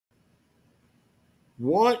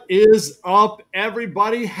What is up,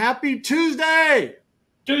 everybody? Happy Tuesday!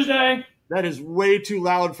 Tuesday. That is way too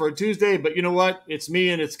loud for a Tuesday, but you know what? It's me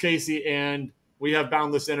and it's Casey, and we have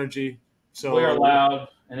boundless energy. So we are loud,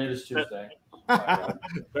 and it is Tuesday.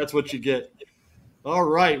 that's what you get. All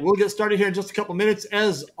right, we'll get started here in just a couple minutes.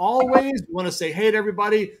 As always, we want to say hey to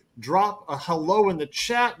everybody. Drop a hello in the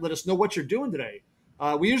chat. Let us know what you're doing today.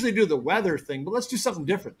 We usually do the weather thing, but let's do something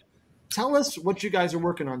different. Tell us what you guys are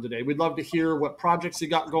working on today. We'd love to hear what projects you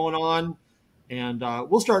got going on. And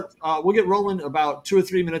we'll start, we'll get rolling about 2 or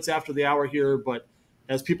 3 minutes after the hour here. But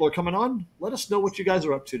as people are coming on, let us know what you guys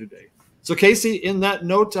are up to today. So, Casey, in that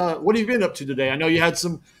note, what have you been up to today? I know you had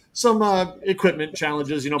some equipment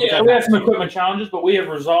challenges. Yeah, we had some equipment challenges, but we have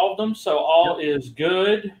resolved them. So all is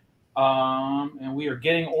good. And we are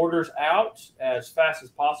getting orders out as fast as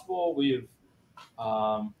possible. We're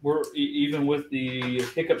even with the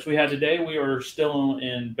hiccups we had today, we are still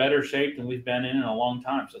in better shape than we've been in a long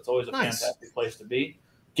time. So it's always a fantastic place to be.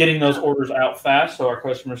 Getting those orders out fast so our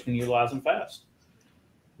customers can utilize them fast.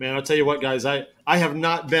 Man, I'll tell you what, guys, I have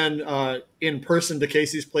not been in person to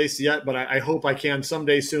Casey's place yet, but I hope I can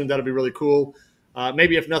someday soon. That'll be really cool.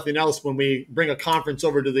 Maybe if nothing else, when we bring a conference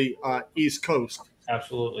over to the East Coast.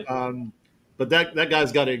 Absolutely. But that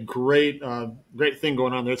guy's got a great thing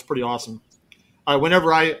going on there. It's pretty awesome.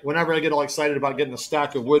 Whenever I get all excited about getting a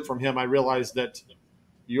stack of wood from him, I realize that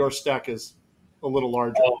your stack is a little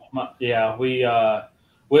larger. Yeah, we're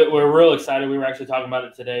real excited. We were actually talking about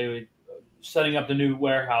it today. We're setting up the new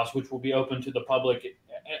warehouse, which will be open to the public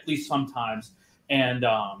at least sometimes. And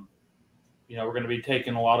we're going to be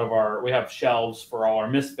taking a lot of we have shelves for all our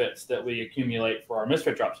misfits that we accumulate for our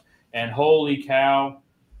misfit drops. And holy cow,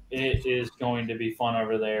 it is going to be fun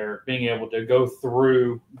over there, being able to go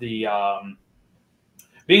through the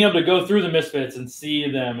misfits and see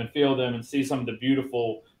them and feel them and see some of the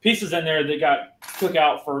beautiful pieces in there that got took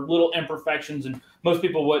out for little imperfections, and most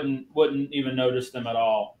people wouldn't even notice them at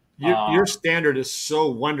all. Your standard is so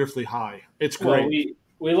wonderfully high. It's great.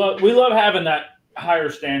 Well, we love having that higher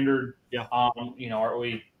standard. Yeah.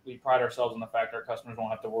 We pride ourselves on the fact our customers don't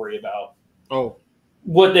have to worry about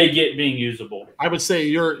what they get being usable. I would say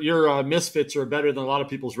your misfits are better than a lot of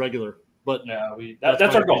people's regular, but yeah,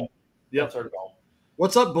 that's our goal. Yep. That's our goal.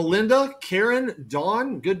 What's up, Belinda, Karen,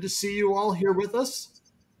 Dawn? Good to see you all here with us.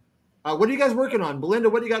 What are you guys working on? Belinda,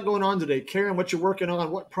 what do you got going on today? Karen, what you're working on?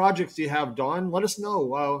 What projects do you have, Dawn? Let us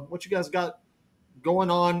know what you guys got going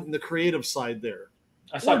on in the creative side there.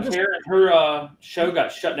 I saw Karen, her show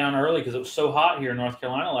got shut down early because it was so hot here in North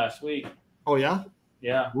Carolina last week. Oh, yeah?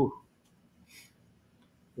 Yeah. Ooh.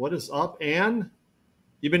 What is up, Ann?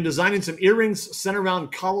 You've been designing some earrings centered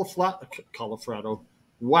around Colorado.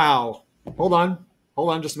 Wow. Hold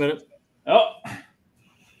on just a minute. Oh.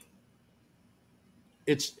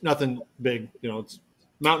 It's nothing big. It's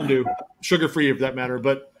Mountain Dew, sugar-free if that matter.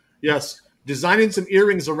 But, yes, designing some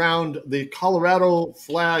earrings around the Colorado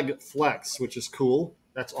flag flex, which is cool.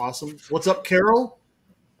 That's awesome. What's up, Carol?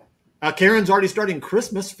 Karen's already starting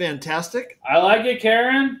Christmas. Fantastic. I like it,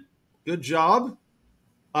 Karen. Good job.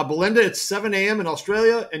 Belinda, it's 7 a.m. in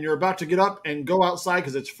Australia, and you're about to get up and go outside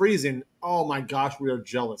because it's freezing. Oh, my gosh, we are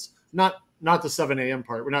jealous. Not the 7 a.m.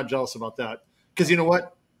 part. We're not jealous about that. Because you know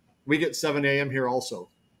what? We get 7 a.m. here also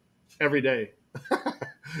every day.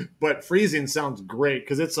 But freezing sounds great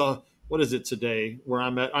because it's what is it today where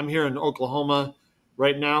I'm at? I'm here in Oklahoma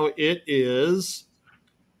right now. It is,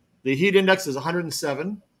 the heat index is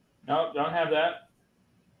 107. No, don't have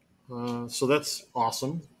that. So that's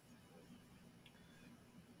awesome.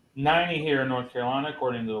 90 here in North Carolina,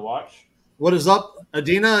 according to the watch. What is up,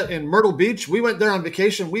 Adina in Myrtle Beach? We went there on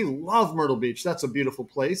vacation. We love Myrtle Beach. That's a beautiful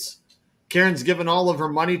place. Karen's giving all of her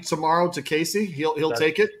money tomorrow to Casey. He'll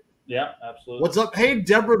take it. Yeah, absolutely. What's up? Hey,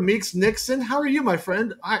 Deborah Meeks Nixon. How are you, my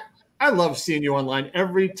friend? I love seeing you online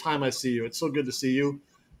every time I see you. It's so good to see you.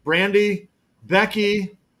 Brandy,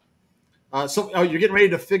 Becky. You're getting ready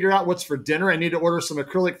to figure out what's for dinner. I need to order some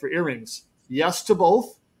acrylic for earrings. Yes to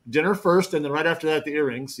both. Dinner first, and then right after that, the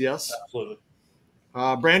earrings. Yes. Absolutely.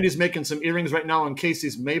 Brandy's making some earrings right now on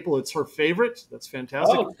Casey's maple. It's her favorite. That's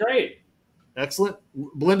fantastic. Oh, great. Excellent.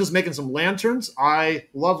 Belinda's making some lanterns. I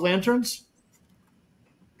love lanterns.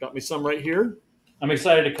 Got me some right here. I'm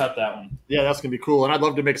excited to cut that one. Yeah, that's going to be cool. And I'd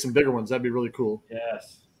love to make some bigger ones. That'd be really cool.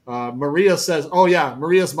 Yes. Maria says, oh, yeah,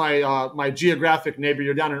 Maria's my geographic neighbor.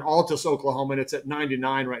 You're down in Altus, Oklahoma, and it's at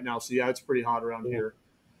 99 right now. So, yeah, it's pretty hot around here.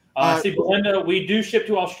 See, Belinda, we do ship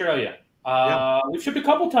to Australia. We've shipped a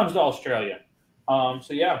couple times to Australia.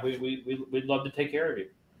 Yeah, we'd love to take care of you.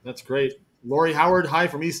 That's great. Lori Howard, hi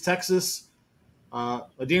from East Texas.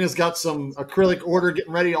 Adina's got some acrylic order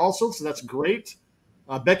getting ready also, so that's great.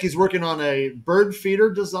 Becky's working on a bird feeder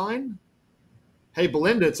design. Hey,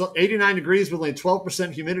 Belinda, it's 89 degrees with only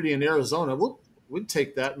 12% humidity in Arizona. We'd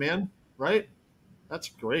take that, man, right? That's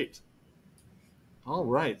great. All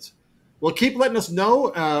right. Well, keep letting us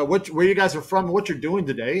know where you guys are from and what you're doing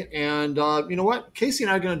today. And you know what? Casey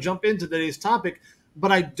and I are going to jump into today's topic,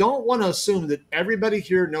 but I don't want to assume that everybody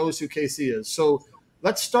here knows who Casey is. So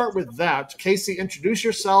let's start with that. Casey, introduce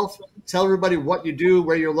yourself. Tell everybody what you do,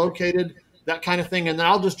 where you're located, that kind of thing. And then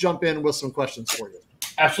I'll just jump in with some questions for you.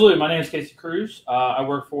 Absolutely. My name is Casey Cruz. I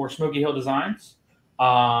work for Smoky Hill Designs.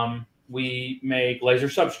 We make laser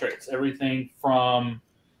substrates, everything from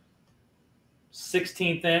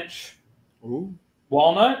 16th inch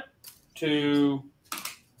walnut to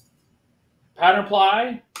pattern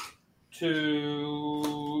ply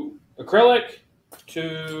to acrylic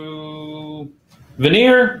to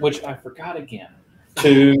veneer, which I forgot again,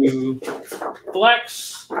 to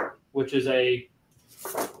flex, which is a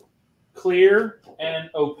clear and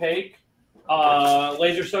opaque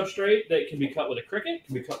laser substrate that can be cut with a Cricut,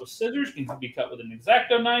 can be cut with scissors, can be cut with an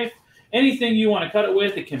X-Acto knife. Anything you want to cut it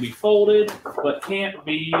with, it can be folded, but can't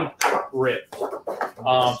be ripped.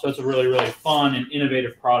 So it's a really, really fun and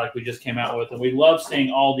innovative product we just came out with. And we love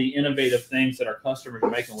seeing all the innovative things that our customers are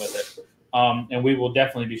making with it. And we will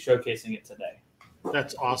definitely be showcasing it today.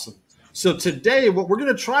 That's awesome. So today, what we're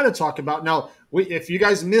going to try to talk about now, if you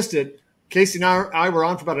guys missed it, Casey and I were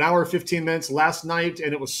on for about an hour and 15 minutes last night,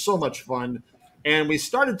 and it was so much fun. And we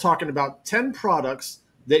started talking about 10 products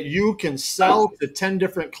that you can sell to 10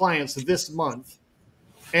 different clients this month.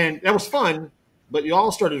 And that was fun, but you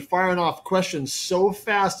all started firing off questions so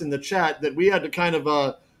fast in the chat that we had to kind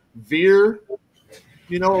of veer,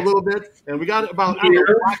 a little bit. And we got about 5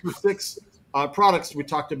 or 6 products we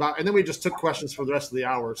talked about, and then we just took questions for the rest of the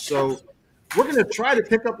hour. So we're going to try to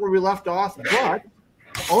pick up where we left off, but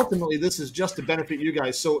ultimately this is just to benefit you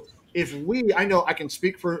guys. So I know I can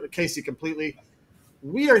speak for Casey completely.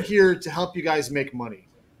 We are here to help you guys make money.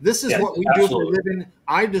 This is what we do for a living.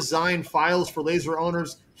 I design files for laser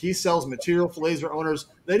owners. He sells material for laser owners.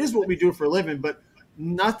 That is what we do for a living, but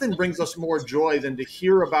nothing brings us more joy than to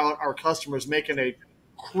hear about our customers making a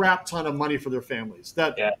crap ton of money for their families.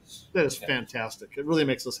 That is fantastic. It really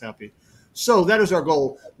makes us happy. So that is our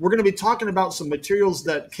goal. We're going to be talking about some materials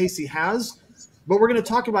that Casey has, but we're going to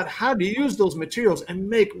talk about how to use those materials and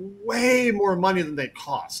make way more money than they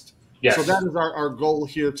cost. Yes. So that is our goal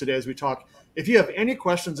here today as we talk. If you have any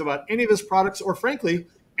questions about any of his products, or frankly,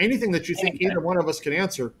 anything that you think either one of us can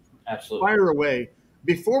answer, absolutely, fire away.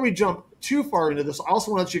 Before we jump too far into this, I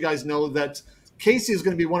also want to let you guys know that Casey is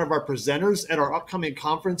going to be one of our presenters at our upcoming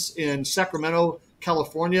conference in Sacramento,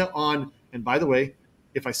 California and by the way,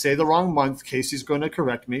 if I say the wrong month, Casey's going to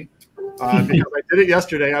correct me because I did it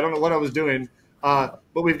yesterday. I don't know what I was doing. But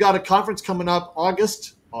we've got a conference coming up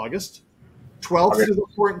August 12th through the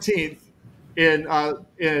 14th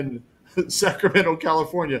in Sacramento,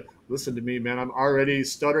 California. Listen to me, man. I'm already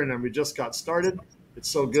stuttering and we just got started. It's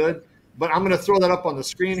so good. But I'm going to throw that up on the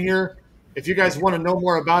screen here. If you guys want to know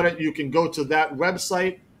more about it, you can go to that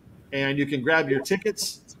website and you can grab your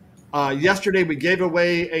tickets. Yesterday, we gave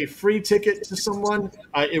away a free ticket to someone.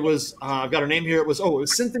 It was, I've got her name here. It was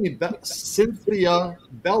Cynthia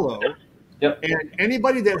Bello. Yep. And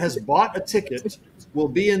anybody that has bought a ticket will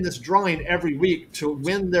be in this drawing every week to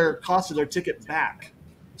win their cost of their ticket back.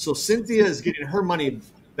 So Cynthia is getting her money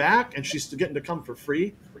back, and she's getting to come for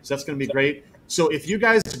free. So that's going to be great. So if you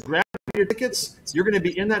guys grab your tickets, you're going to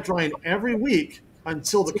be in that drawing every week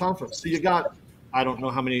until the conference. So you got, I don't know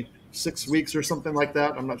how many, 6 weeks or something like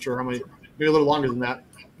that. I'm not sure how many, maybe a little longer than that.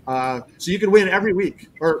 So you can win every week,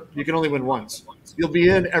 or you can only win once. You'll be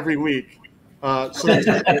in every week. So that's,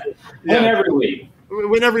 win every week.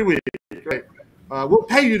 Win every week, right? We'll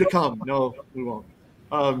pay you to come. No, we won't.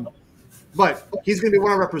 But he's going to be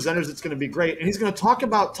one of our presenters. It's going to be great. And he's going to talk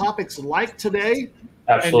about topics like today.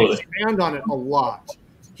 Absolutely. And expand on it a lot.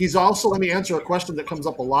 He's also, let me answer a question that comes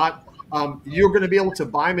up a lot. You're going to be able to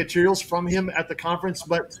buy materials from him at the conference,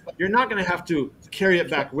 but you're not going to have to carry it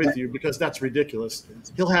back with you because that's ridiculous.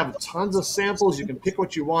 He'll have tons of samples. You can pick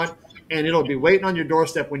what you want, and it'll be waiting on your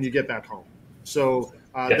doorstep when you get back home. So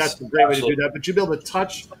that's a great way to do that. But you'll be able to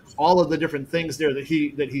touch all of the different things there that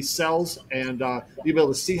he sells, and you'll be able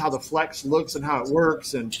to see how the flex looks and how it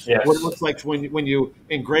works and what it looks like when you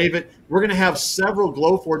engrave it. We're going to have several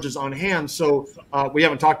glow forges on hand, so we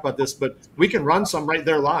haven't talked about this, but we can run some right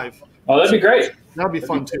there live. Oh, that'd be great. That'd be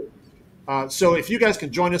fun too. So if you guys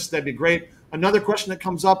can join us, that'd be great. Another question that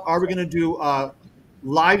comes up, are we going to do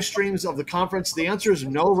live streams of the conference? The answer is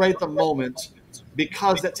no right at the moment,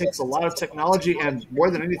 because that takes a lot of technology, and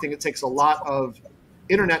more than anything, it takes a lot of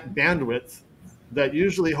internet bandwidth. that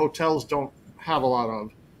usually hotels don't have a lot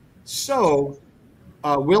of. So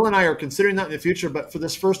Will and I are considering that in the future, but for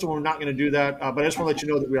this first one, we're not going to do that. But I just want to let you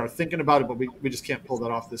know that we are thinking about it, but we just can't pull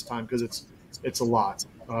that off this time because it's a lot.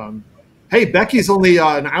 Hey, Becky's only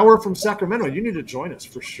an hour from Sacramento. You need to join us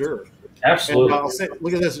for sure. Absolutely. And I'll say,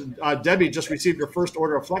 look at this. Debbie just received her first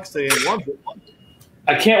order of Flex today and loved it.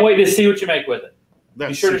 I can't wait to see what you make with it.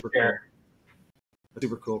 That's Be sure super to share. Cool. That's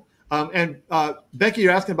super cool. And Becky,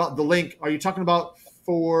 you're asking about the link. Are you talking about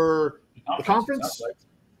for the conference?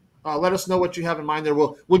 Let us know what you have in mind there.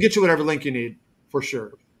 We'll get you whatever link you need for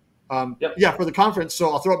sure. Yep. Yeah, for the conference.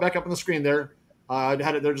 So I'll throw it back up on the screen there. I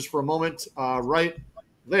had it there just for a moment. Right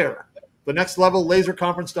there. The next level,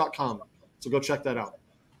 laserconference.com. So go check that out.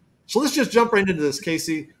 So let's just jump right into this,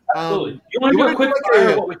 Casey. Absolutely. You want to do a quick fire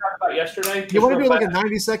of what we talked about yesterday? You want to do like a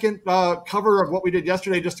 90-second cover of what we did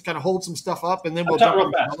yesterday just to kind of hold some stuff up, and then we'll jump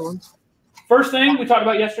into other ones? First thing we talked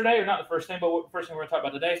about yesterday, or not the first thing, but the first thing we're going to talk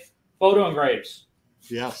about today, photo engraves.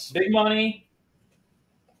 Yes. Big money,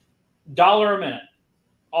 $1 a minute,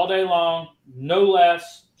 all day long, no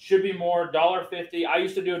less, should be more, $1.50. I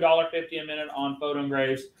used to do $1.50 a minute on photo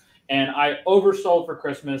engraves, and I oversold for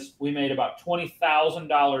Christmas. We made about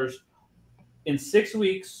 $20,000 in 6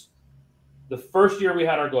 weeks. The first year we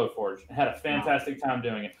had our Glowforge and had a fantastic time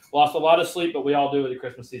doing it. Lost a lot of sleep, but we all do it the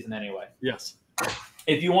Christmas season anyway. Yes.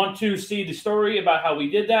 If you want to see the story about how we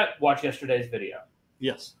did that, watch yesterday's video.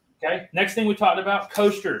 Yes. Okay. Next thing we talked about,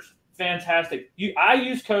 coasters. Fantastic. I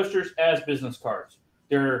use coasters as business cards.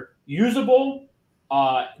 They're usable.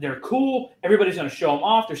 They're cool. Everybody's going to show them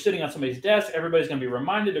off. They're sitting on somebody's desk. Everybody's going to be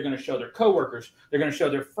reminded. They're going to show their coworkers. They're going to show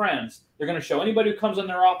their friends. They're going to show anybody who comes in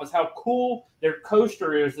their office how cool their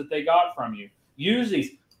coaster is that they got from you. Use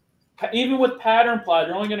these. Even with pattern ply,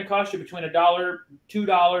 they're only going to cost you between $1,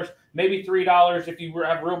 $2, maybe $3 if you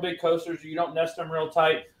have real big coasters or you don't nest them real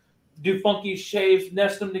tight. Do funky shapes,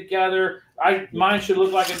 nest them together. Mine should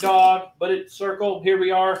look like a dog, but it's circled. Here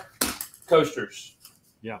we are. Coasters.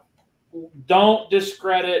 Yeah. Don't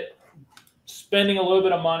discredit spending a little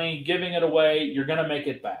bit of money, giving it away. You're going to make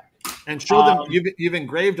it back. And show them you've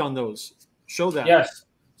engraved on those. Show that. Yes.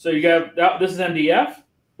 So you got this is MDF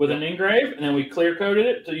with an engrave, and then we clear coated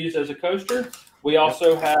it to use as a coaster. We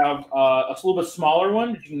also have a little bit smaller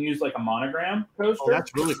one that you can use like a monogram coaster. Oh,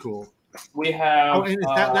 that's really cool. We have. Oh, and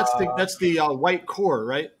that's the white core,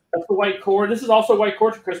 right? That's the white core. This is also white core.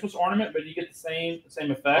 It's a Christmas ornament, but you get the same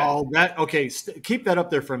effect. Oh, okay. Keep that up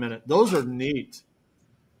there for a minute. Those are neat.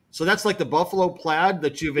 So that's like the buffalo plaid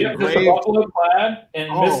that you've engraved. The buffalo plaid and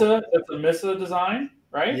Missa. That's a Missa design,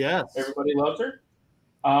 right? Yes. Everybody loves her.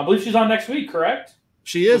 I believe she's on next week, correct?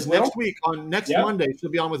 She is next week on next Monday. She'll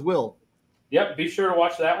be on with Will. Yep. Be sure to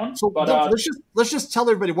watch that one. So let's just tell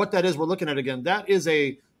everybody what that is. We're looking at again. That is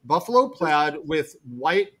a buffalo plaid with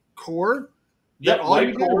white core. That all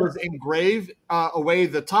you did was engrave away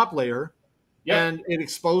the top layer, and it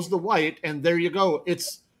exposed the white, and there you go.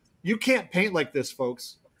 You can't paint like this,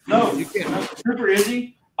 folks. No, you can't. It's super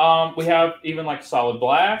easy. We have even like solid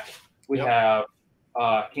black. We have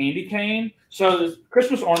candy cane. So this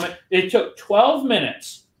Christmas ornament, it took 12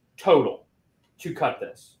 minutes total to cut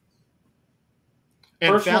this.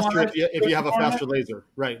 And faster if you have a faster laser,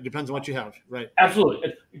 right? Depends on what you have, right?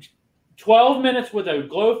 Absolutely. 12 minutes with a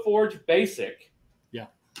Glowforge Basic.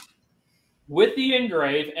 With the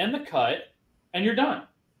engrave and the cut, and you're done.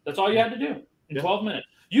 That's all you had to do in 12 minutes.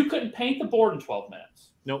 You couldn't paint the board in 12 minutes.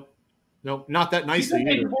 Nope, not that nicely. You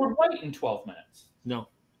couldn't paint the board white in 12 minutes. No.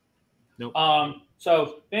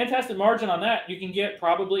 So fantastic margin on that. You can get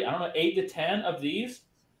probably 8 to 10 of these.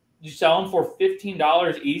 You sell them for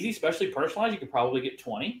 $15 easy, especially personalized. You could probably get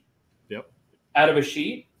 20. Yep. Out of a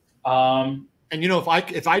sheet. And if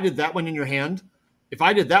I did that one in your hand. If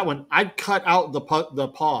I did that one, I'd cut out the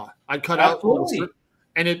paw. I'd cut out,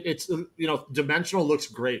 and it's dimensional. Looks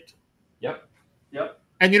great. Yep.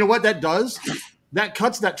 And you know what that does? That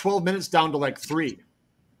cuts that 12 minutes down to like 3.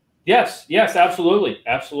 Yes, absolutely.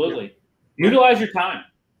 Yeah. Utilize your time.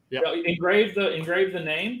 Yeah. Engrave the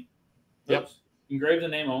name. Yep. Engrave the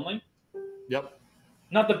name only. Yep.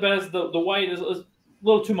 Not the best. The white is a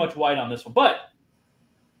little too much white on this one, but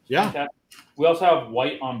yeah. We also have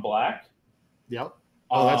white on black. Yep.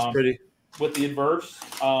 Oh, that's pretty. With the inverse.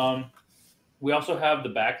 We also have the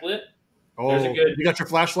backlit. Oh, you got your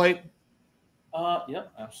flashlight?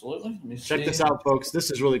 Yep, absolutely. Let me Check this out, folks.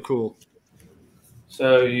 This is really cool.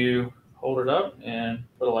 So you hold it up and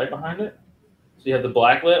put a light behind it. So you have the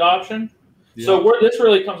blacklit option. Yep. So where this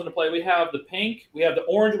really comes into play, we have the pink, we have the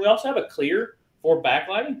orange, we also have a clear for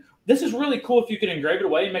backlighting. this is really cool if you can engrave it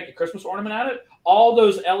away and make a Christmas ornament out of it. All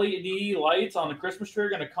those LED lights on the Christmas tree are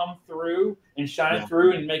going to come through and shine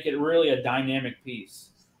through and make it really a dynamic piece.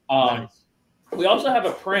 Nice. We also have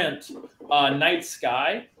a print, Night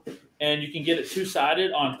Sky, and you can get it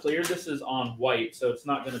two-sided on clear. This is on white, so it's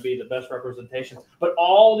not going to be the best representation. But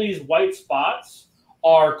all these white spots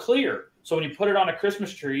are clear. So when you put it on a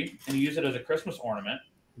Christmas tree and you use it as a Christmas ornament,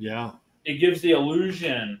 it gives the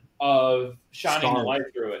illusion of shining the light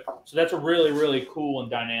through it. So that's a really, really cool and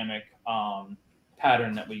dynamic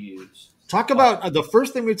pattern that we use. Talk about the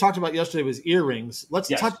first thing we talked about yesterday was earrings. Let's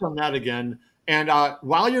touch on that again. And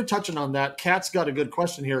while you're touching on that, Kat's got a good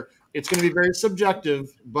question here. It's going to be very subjective,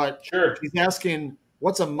 but he's asking,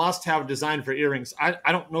 what's a must-have design for earrings? I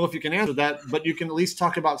don't know if you can answer that, but you can at least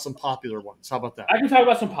talk about some popular ones. How about that? I can talk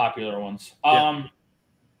about some popular ones.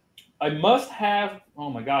 I must have, oh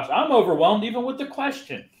my gosh, I'm overwhelmed even with the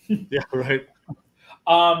question. Yeah, right.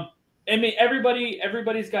 I mean,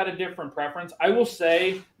 everybody's got a different preference. I will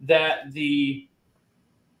say that the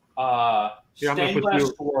stained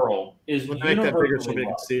glass swirl is universally make that bigger so we can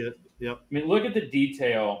loved. see it. Yep. I mean, look at the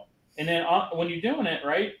detail. And then when you're doing it,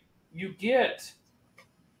 right, you get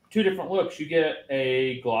two different looks. You get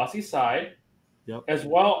a glossy side as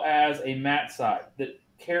well as a matte side that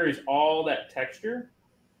carries all that texture.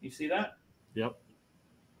 You see that? Yep.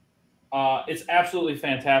 It's absolutely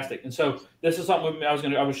fantastic. And so this is something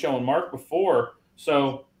I was showing Mark before.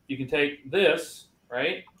 So you can take this,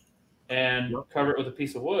 right, and cover it with a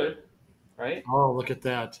piece of wood, right? Oh, look at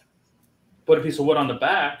that. Put a piece of wood on the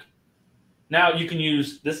back. Now you can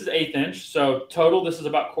use, this is 1/8 inch. So total, this is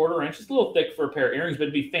about 1/4 inch. It's a little thick for a pair of earrings, but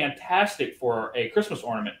it'd be fantastic for a Christmas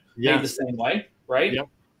ornament made the same way, right? Yep.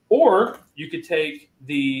 Or you could take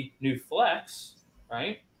the new Flex,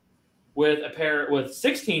 right, with a pair with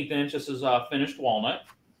 1/16 inch. This is finished walnut,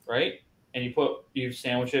 right? And you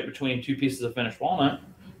sandwich it between two pieces of finished walnut,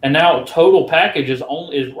 and now total package is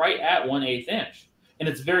right at 1/8 inch, and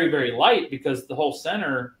it's very, very light because the whole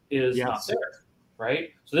center is not there, right?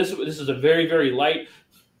 So this is a very, very light.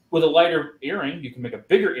 With a lighter earring, you can make a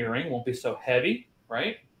bigger earring. Won't be so heavy,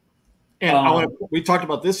 right? And we talked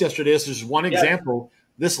about this yesterday. This is one example.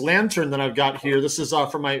 This lantern that I've got here, this is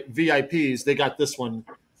for my VIPs. They got this one.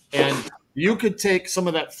 And you could take some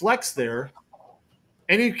of that flex there,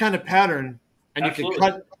 any kind of pattern, and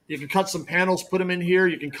you can cut some panels, put them in here.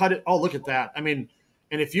 You can cut it. Oh, look at that. I mean,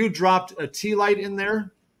 and if you dropped a tea light in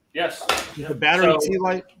there, the battery tea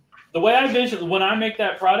light. The way I envision when I make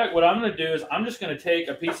that product, what I'm going to do is I'm just going to take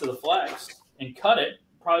a piece of the flex and cut it,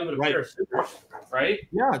 probably with a pair of scissors, right?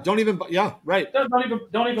 Yeah, don't even right.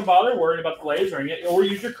 Don't even bother worrying about the lasering it, or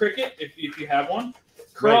use your Cricut if you have one.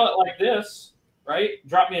 Curl it like this, right?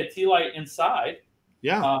 Drop me a tea light inside.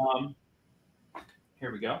 Yeah.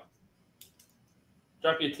 Here we go.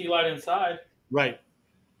 Drop you a tea light inside. Right.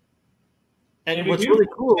 And what's really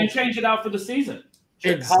cool, and change it out for the season.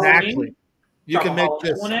 Exactly. Halloween, you can make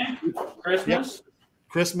this Christmas.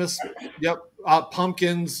 Christmas. Yep.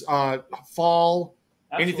 Pumpkins, fall,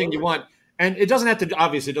 anything you want. And it doesn't have to,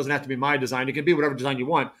 obviously, it doesn't have to be my design. It can be whatever design you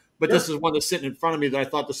want. But this is one that's sitting in front of me that I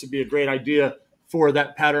thought this would be a great idea for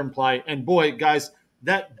that pattern ply. And boy, guys,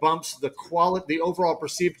 that bumps the quality, the overall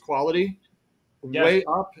perceived quality way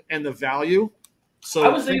up, and the value. So I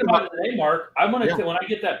was thinking about it today, Mark. I want to when I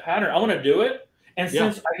get that pattern, I want to do it. And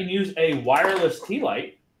since I can use a wireless tea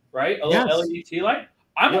light, right, a little LED tea light,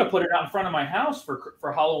 I'm going to put it out in front of my house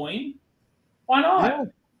for Halloween. Why not?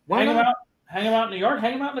 Yeah. Hang them out in the yard.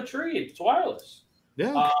 Hang them out in the tree. It's wireless.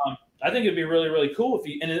 Yeah. I think it'd be really, really cool if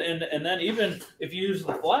you and then even if you use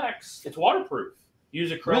the flex, it's waterproof.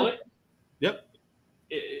 Use acrylic. Yep.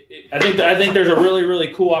 I think there's a really,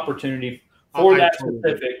 really cool opportunity for that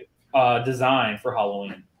specific design for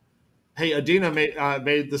Halloween. Hey, Adina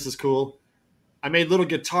made this is cool. I made little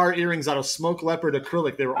guitar earrings out of smoke leopard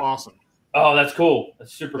acrylic. They were awesome. Oh, that's cool.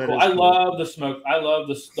 That's super cool. I cool. love the smoke. I love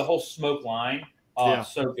the whole smoke line.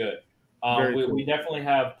 So good. We definitely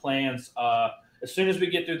have plans. As soon as we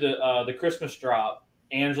get through the Christmas drop,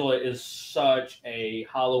 Angela is such a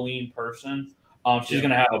Halloween person. She's going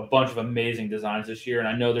to have a bunch of amazing designs this year, and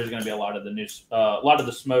I know there's going to be a lot of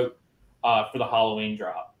the smoke for the Halloween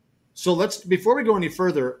drop. So before we go any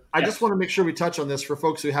further, I just want to make sure we touch on this for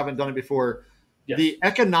folks who haven't done it before. The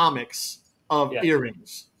economics of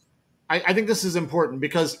earrings. I think this is important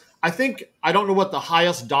because I don't know what the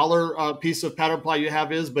highest dollar piece of pattern ply you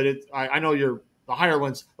have is, but I know the higher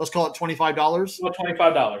ones. Let's call it $25. Well,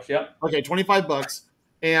 $25. Yep. Okay, $25.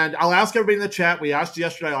 And I'll ask everybody in the chat. We asked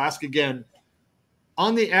yesterday. I'll ask again.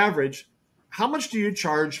 On the average, how much do you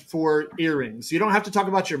charge for earrings? You don't have to talk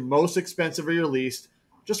about your most expensive or your least.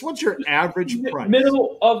 Just what's your average price?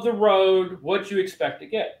 Middle of the road, what you expect to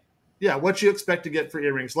get. Yeah, what you expect to get for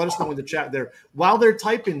earrings. Let us know in the chat there. While they're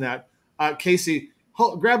typing that, Casey,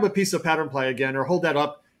 grab a piece of pattern ply again or hold that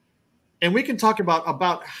up, and we can talk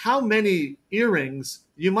about how many earrings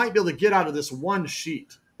you might be able to get out of this one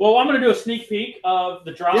sheet. Well, I'm going to do a sneak peek of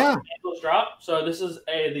the drop, Yeah. drop. So this is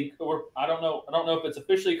I don't know if it's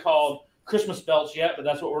officially called Christmas belts yet, but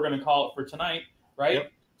that's what we're going to call it for tonight, right?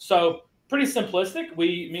 Yep. So pretty simplistic.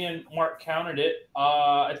 Me and Mark counted it.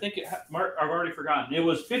 I think Mark, I've already forgotten. It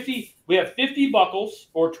was 50. We have 50 buckles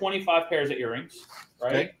or 25 pairs of earrings,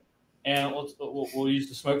 right? Okay. And we'll use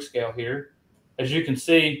the smoke scale here. As you can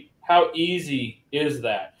see, how easy is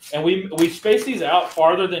that? And we space these out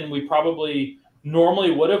farther than we probably normally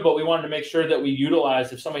would have, but we wanted to make sure that we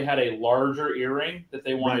utilized if somebody had a larger earring that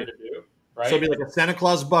they wanted to do. Right. So it'd be like a Santa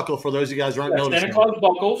Claus buckle for those of you guys who aren't noticing. Santa Claus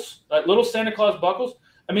buckles, like little Santa Claus buckles.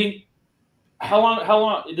 I mean, how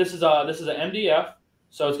long? This is an MDF,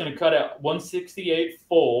 so it's going to cut at 168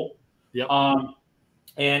 full. Yep.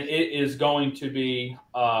 And it is going to be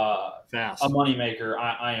fast, a moneymaker.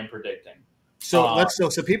 I am predicting. So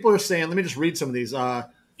so people are saying, let me just read some of these.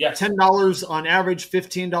 Yes. $10 on average,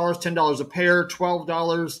 $15, $10 a pair,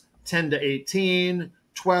 $12, 10 to 18,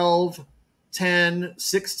 12, 10,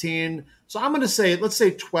 16. So I'm going to say, let's say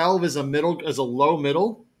 12 is a low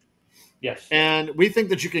middle. Yes. And we think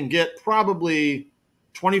that you can get probably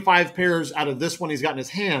 25 pairs out of this one he's got in his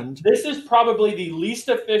hand. This is probably the least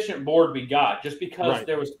efficient board we got, just because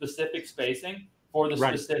there was specific spacing for the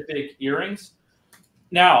specific earrings.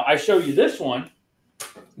 Now, I show you this one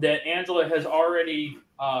that Angela has already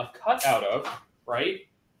cut out of, right?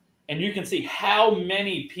 And you can see how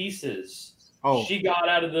many pieces she got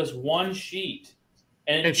out of this one sheet.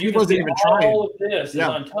 And she wasn't even trying. All of this is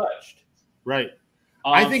untouched. Right.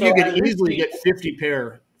 I think you could easily get 50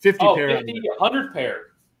 pair. 100 pair.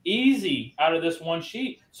 Easy out of this one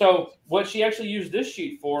sheet. So what she actually used this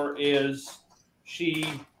sheet for is she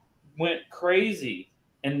went crazy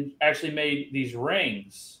and actually made these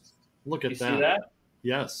rings. Look at that. See that?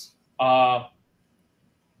 Yes. Cabochon,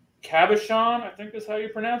 I think is how you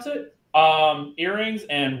pronounce it. Earrings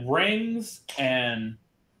and rings and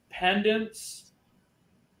pendants.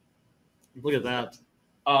 Look at that.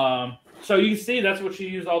 So you can see that's what she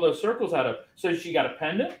used all those circles out of. So she got a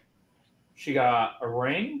pendant, she got a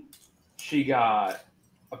ring, she got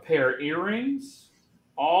a pair of earrings,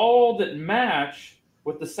 all that match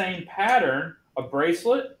with the same pattern, a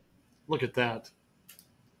bracelet. Look at that.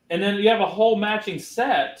 And then you have a whole matching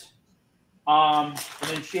set. And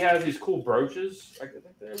then she has these cool brooches. I think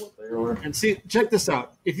they're what they are. And see, check this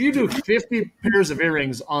out. If you do 50 pairs of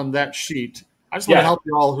earrings on that sheet, I just want to help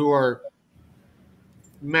you all who are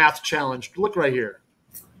math challenged. Look right here.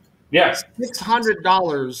 Yes.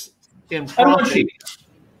 $600 in profit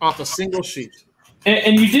off a single sheet.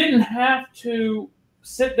 And you didn't have to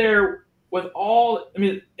sit there with all, I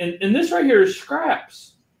mean, and this right here is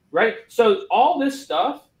scraps, right? So all this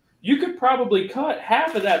stuff, you could probably cut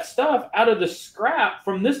half of that stuff out of the scrap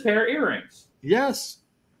from this pair of earrings. Yes.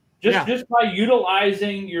 Just by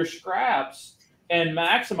utilizing your scraps and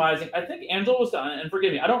maximizing. I think Angela was done, and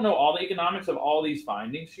forgive me, I don't know all the economics of all these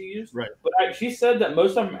findings she used. Right. But she said that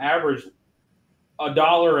most of them average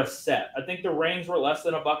 $1 a set. I think the rings were less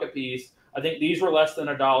than $1 a piece. I think these were less than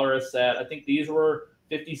 $1 a set. I think these were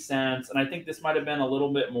 50 cents. And I think this might have been a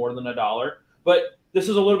little bit more than $1. But this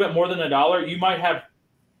is a little bit more than $1. You might have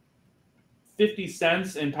 50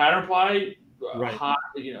 cents in pattern ply, hot,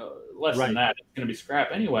 less than that. It's going to be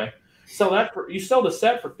scrap anyway. So that you sell the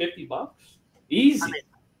set for $50, easy. I mean,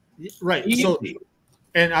 right. Easy. So,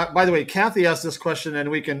 and by the way, Kathy asked this question,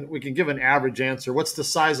 and we can give an average answer. What's the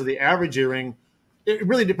size of the average earring? It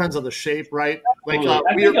really depends on the shape, right? Like we're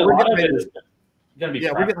getting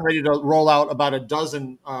ready to roll out about a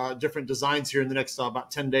dozen different designs here in the next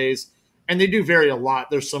about 10 days, and they do vary a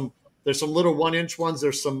lot. There's some little 1-inch ones.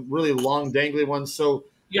 There's some really long, dangly ones. So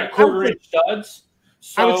quarter-inch studs.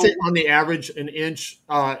 So, I would say on the average, an inch,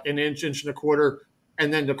 inch and a quarter,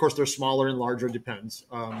 and then of course they're smaller and larger. Depends.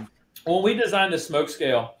 When we designed the smoke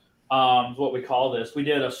scale, what we call this, we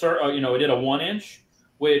did we did a 1-inch,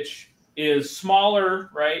 which is smaller,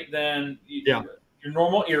 right, than your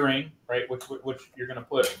normal earring, right, which you're going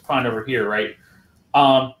to find over here, right.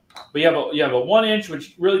 But you have a 1-inch,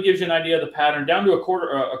 which really gives you an idea of the pattern, down to a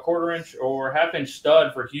quarter inch or half-inch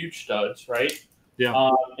stud for huge studs, right? Yeah.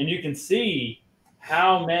 And you can see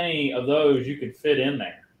how many of those you could fit in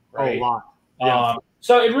there, right? A lot. Yeah.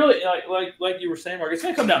 So it really, like you were saying, Mark, it's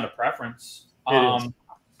going to come down to preference. Some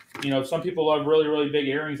people love really, really big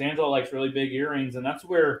earrings. Angela likes really big earrings, and that's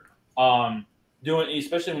where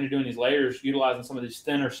especially when you're doing these layers, utilizing some of these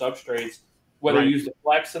thinner substrates, whether Right. you use the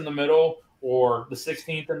flex in the middle or the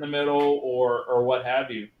 16th in the middle or what have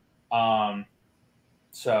you.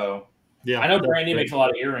 So Yeah. I know That's Brandy great. makes a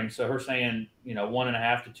lot of earrings, so her saying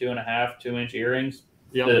 1.5 to 2.5 2-inch earrings.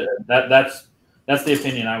 Yep. That's the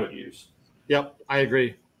opinion I would use. Yep. I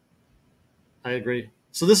agree.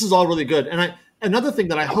 So this is all really good. And another thing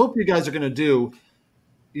that I hope you guys are going to do,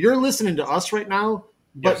 you're listening to us right now,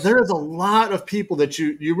 but Yes. there is a lot of people that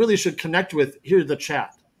you really should connect with here in the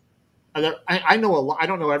chat. I know a lot. I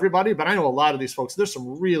don't know everybody, but I know a lot of these folks. There's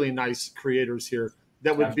some really nice creators here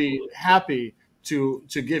that would be Absolutely. happy to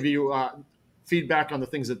give you feedback on the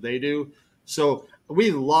things that they do. So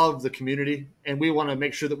we love the community, and we want to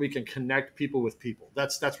make sure that we can connect people with people.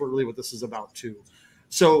 That's what this is about too.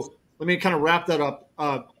 So let me kind of wrap that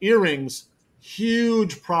up. Earrings,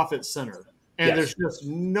 huge profit center, and Yes. there's just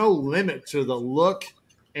no limit to the look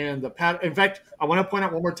and the pattern. In fact, I want to point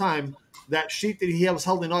out one more time that sheet that he was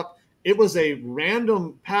holding up. It was a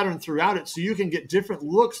random pattern throughout it, so you can get different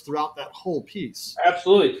looks throughout that whole piece.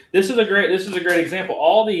 Absolutely. This is a great example.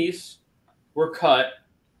 All these were cut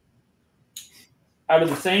out of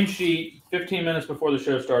the same sheet 15 minutes before the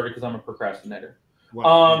show started because I'm a procrastinator.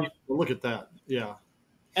 Wow. Well, look at that. Yeah.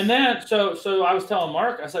 And then so I was telling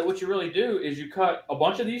Mark, I said, what you really do is you cut a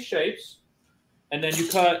bunch of these shapes, and then you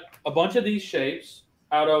cut a bunch of these shapes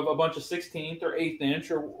out of a bunch of 16th or 8th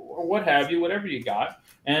inch or what have you, whatever you got,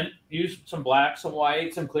 and use some black, some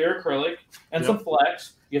white, some clear acrylic, and some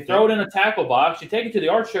flex. You throw it in a tackle box. You take it to the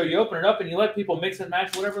art show. You open it up, and you let people mix and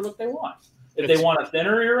match whatever look they want. If they want a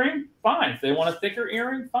thinner earring, fine. If they want a thicker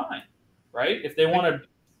earring, fine. Right? If they want to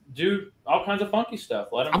do all kinds of funky stuff,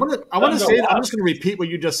 let them. I want to say that I'm just going to repeat what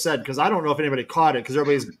you just said because I don't know if anybody caught it because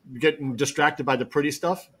everybody's getting distracted by the pretty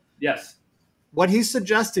stuff. Yes. What he's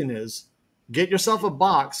suggesting is get yourself a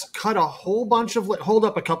box, cut a whole bunch of, hold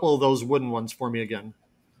up a couple of those wooden ones for me again.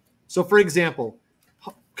 So for example,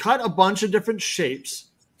 cut a bunch of different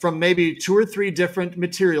shapes from maybe 2 or 3 different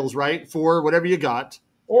materials, right? For whatever you got.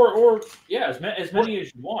 Or yeah, as many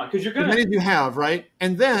as you want, because you're gonna as many as you have, right?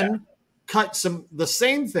 And then cut the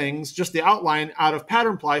same things, just the outline out of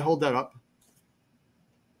pattern ply. Hold that up.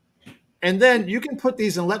 And then you can put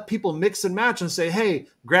these and let people mix and match and say, hey,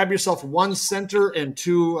 grab yourself 1 center and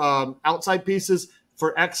 2 outside pieces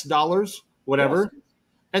for X dollars, whatever. Yes.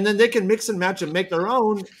 And then they can mix and match and make their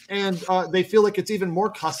own. And they feel like it's even more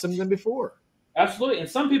custom than before. Absolutely. And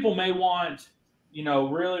some people may want,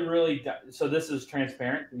 really, really, so this is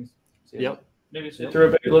transparent. Yep. Maybe see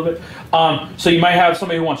through it a little bit. So you might have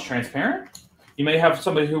somebody who wants transparent. You may have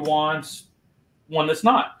somebody who wants one that's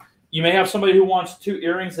not. You may have somebody who wants 2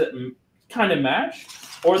 earrings that kind of match,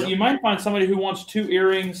 or you might find somebody who wants 2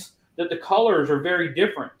 earrings that the colors are very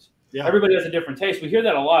different. Yeah. Everybody has a different taste. We hear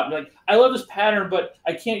that a lot. Like, I love this pattern, but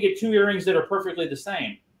I can't get 2 earrings that are perfectly the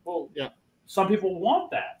same. Well, some people want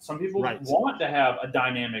that. Some people want to have a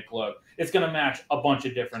dynamic look. It's going to match a bunch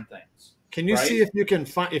of different things. Can you see if you can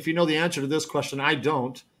find, if you know the answer to this question? I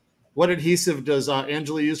don't. What adhesive does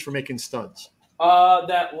Angela use for making studs?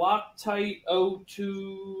 That Loctite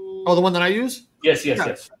 02. Oh, the one that I use? Yes.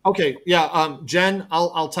 Okay, yeah. Jen,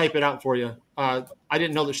 I'll type it out for you. I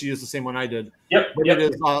didn't know that she used the same one I did. Yep. But it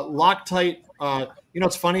is Loctite.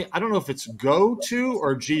 It's funny. I don't know if it's Go2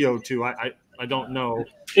 or GO2. I don't know.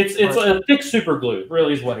 It's a thick super glue,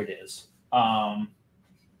 really, is what it is.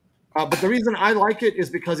 But the reason I like it is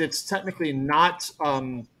because it's technically not.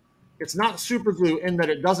 It's not super glue in that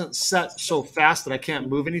it doesn't set so fast that I can't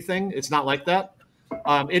move anything. It's not like that.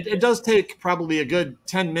 It does take probably a good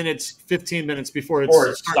 10 minutes, 15 minutes before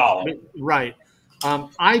it's solid. Right.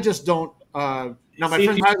 I just don't. Now, my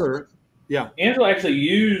friend Tyler, Angela actually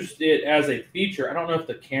used it as a feature. I don't know if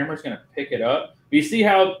the camera's going to pick it up. But you see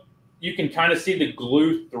how you can kind of see the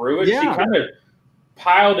glue through it? Yeah. She kind of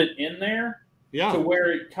piled it in there to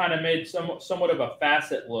where it kind of made somewhat of a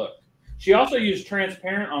facet look. She also used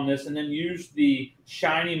transparent on this and then used the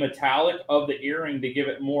shiny metallic of the earring to give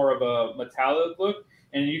it more of a metallic look.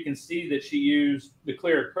 And you can see that she used the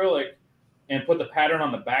clear acrylic and put the pattern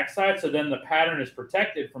on the backside. So then the pattern is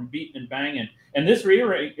protected from beating and banging. And this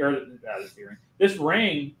ring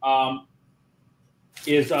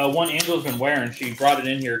is one Angela's been wearing. She brought it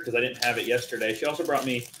in here because I didn't have it yesterday. She also brought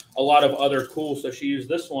me a lot of other cool. So she used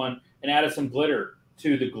this one and added some glitter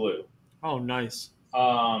to the glue. Oh, nice.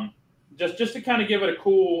 Just to kind of give it a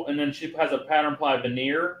cool, and then she has a pattern ply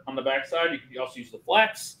veneer on the backside. You can also use the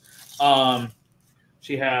flex.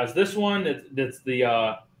 She has this one that's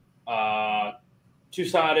the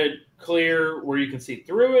 2-sided clear where you can see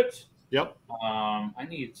through it. Yep. I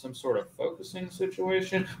need some sort of focusing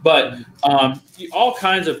situation, but all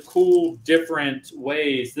kinds of cool, different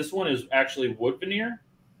ways. This one is actually wood veneer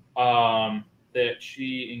that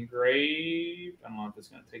she engraved. I don't know if it's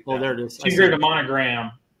going to take. Oh, there it is. She engraved a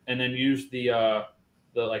monogram and then used the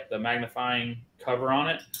magnifying cover on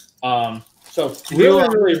it. So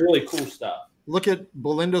really cool stuff. Look at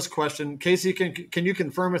Belinda's question. Casey, can you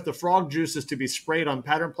confirm if the frog juice is to be sprayed on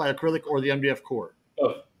pattern ply acrylic or the MDF core?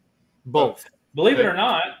 Both. Believe it or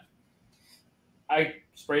not, I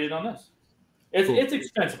sprayed it on this. It's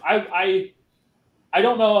expensive. I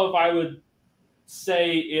don't know if I would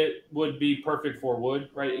say it would be perfect for wood,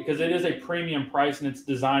 right? Because it is a premium price and it's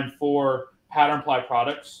designed for pattern ply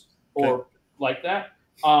products or like that.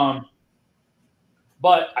 But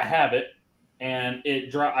I have it, and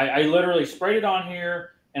it dry. I literally sprayed it on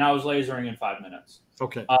here, and I was lasering in 5 minutes.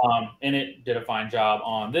 Okay. And it did a fine job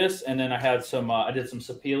on this, and then I had some. I did some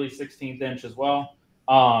Sapili 16th inch as well.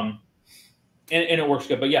 And it works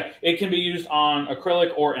good. But yeah, it can be used on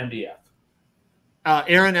acrylic or MDF.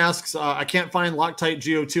 Aaron asks, I can't find Loctite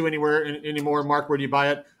GO2 anywhere anymore. Mark, where do you buy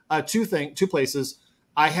it? Two places.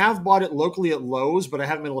 I have bought it locally at Lowe's, but I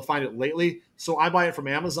haven't been able to find it lately. So I buy it from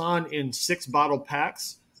Amazon in 6-bottle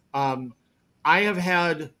packs. I have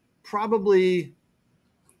had probably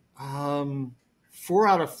 4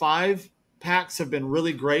 out of 5 packs have been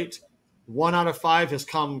really great. 1 out of 5 has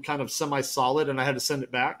come kind of semi-solid, and I had to send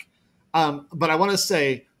it back. But I want to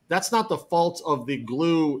say that's not the fault of the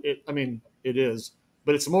glue. It is,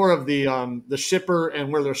 but it's more of the shipper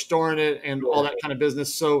and where they're storing it and all that kind of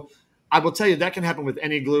business. So I will tell you that can happen with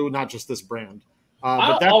any glue, not just this brand.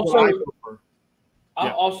 But that's what I prefer.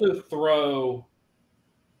 I'll also throw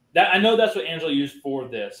that. I know that's what Angela used for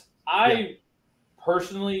this. I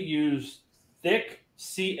personally use thick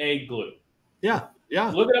CA glue. Yeah.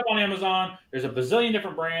 Look it up on Amazon. There's a bazillion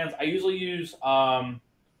different brands. I usually use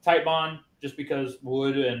Tight Bond just because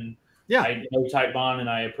wood, and I know Tight Bond and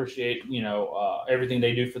I appreciate everything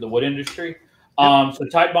they do for the wood industry. So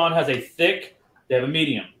Tight Bond has a thick, they have a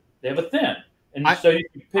medium, they have a thin, and so you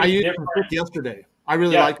can pick. I used it yesterday. I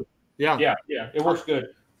really like it. Yeah, it works good.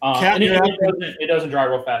 Kat, and it doesn't dry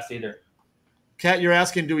real fast either. Kat, you're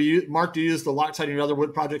asking, do you use the Loctite in your other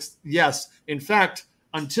wood projects? Yes. In fact,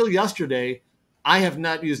 until yesterday, I have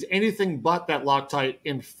not used anything but that Loctite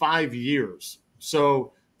in 5 years.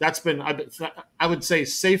 So that's been, I would say,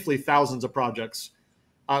 safely thousands of projects.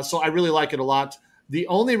 So I really like it a lot. The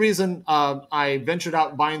only reason I ventured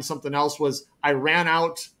out buying something else was I ran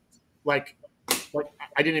out, like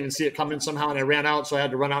I didn't even see it coming somehow, and I ran out, so I had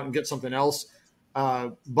to run out and get something else.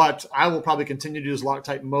 But I will probably continue to use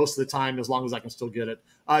Loctite most of the time as long as I can still get it.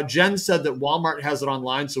 Jen said that Walmart has it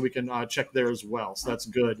online, so we can check there as well. So that's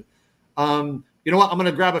good. You know what? I'm going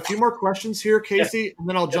to grab a few more questions here, Casey, and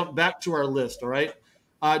then I'll jump back to our list. All right.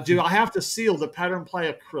 Do I have to seal the pattern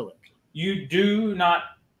ply acrylic? You do not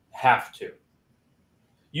have to.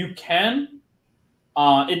 You can.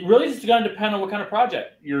 It really is going to depend on what kind of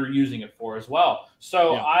project you're using it for as well.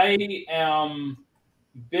 So I am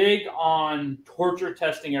big on torture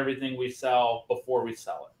testing everything we sell before we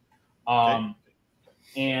sell it.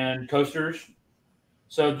 And coasters.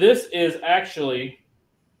 So this is actually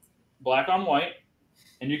black on white,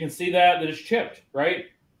 and you can see that it's chipped, right?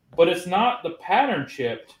 But it's not the pattern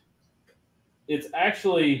chipped. It's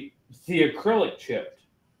actually the acrylic chipped.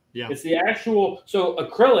 Yeah. It's the actual. So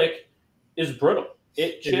acrylic is brittle.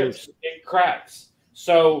 It chips. It cracks.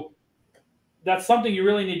 So that's something you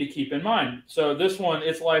really need to keep in mind. So this one,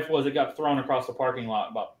 its life was it got thrown across the parking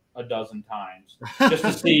lot about a dozen times just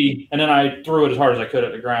to see, and then I threw it as hard as I could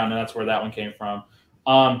at the ground, and that's where that one came from.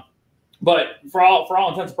 But for all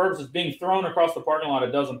intents and purposes, being thrown across the parking lot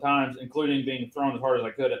a dozen times, including being thrown as hard as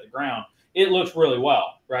I could at the ground, it looks really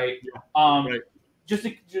well, right? Right. Just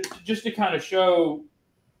to kind of show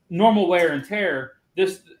normal wear and tear.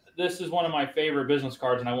 This is one of my favorite business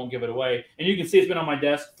cards, and I won't give it away. And you can see it's been on my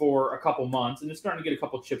desk for a couple months, and it's starting to get a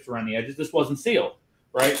couple chips around the edges. This wasn't sealed,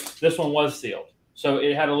 right? This one was sealed, so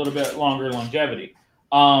it had a little bit longer longevity.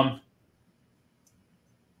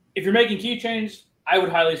 If you're making keychains, I would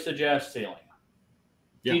highly suggest sealing.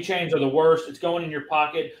 Keychains are the worst. It's going in your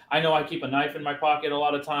pocket. I know I keep a knife in my pocket a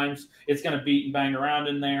lot of times. It's going to beat and bang around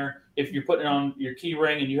in there. If you're putting it on your key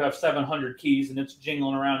ring and you have 700 keys and it's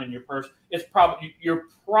jingling around in your purse, you're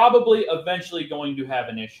probably eventually going to have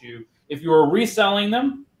an issue. If you were reselling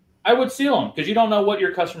them, I would seal them because you don't know what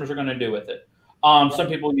your customers are going to do with it. Some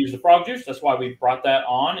people use the frog juice. That's why we brought that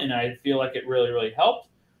on, and I feel like it really, really helped.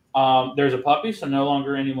 There's a puppy, so no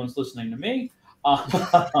longer anyone's listening to me.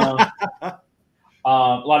 A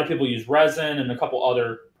lot of people use resin and a couple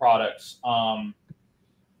other products.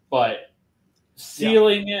 but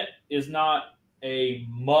sealing it is not a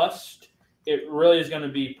must. It really is going to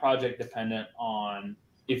be project dependent on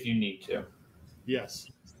if you need to. Yes,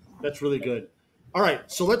 that's really good. All right,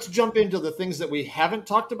 so let's jump into the things that we haven't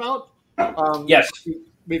talked about. Yes.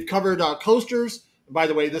 We've covered coasters. By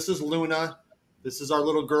the way, this is Luna. This is our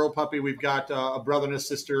little girl puppy. We've got a brother and a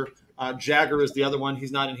sister. Jagger is the other one.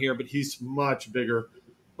 He's not in here, but he's much bigger.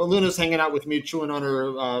 But Luna's hanging out with me, chewing on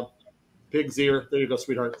her pig's ear. There you go,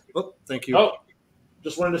 sweetheart. Oh, thank you. Oh,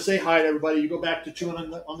 just wanted to say hi to everybody. You go back to chewing on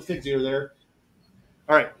the pig's ear there.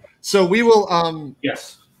 All right, so we will.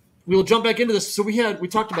 Yes. We will jump back into this. So we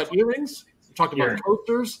talked about earrings. We talked about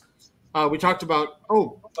coasters. We talked about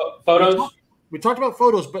photos. We talked about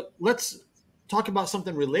photos, but let's talk about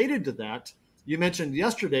something related to that. You mentioned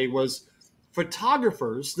yesterday was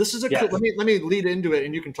photographers. This is let me lead into it,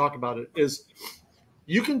 and you can talk about it. Is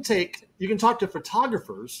you can talk to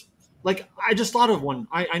photographers. Like I just thought of one.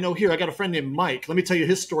 I know here I got a friend named Mike. Let me tell you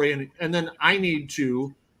his story, and then I need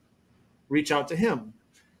to reach out to him.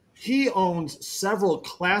 He owns several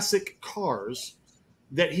classic cars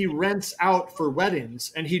that he rents out for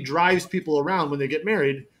weddings, and he drives people around when they get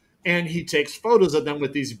married, and he takes photos of them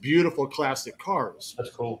with these beautiful classic cars.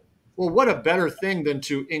 That's cool. Well, what a better thing than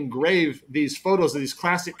to engrave these photos of these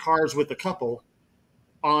classic cars with the couple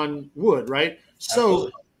on wood, right?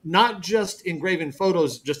 Absolutely. So not just engraving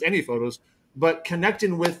photos, just any photos, but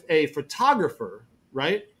connecting with a photographer,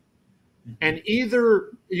 right? And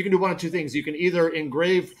either you can do one of two things. You can either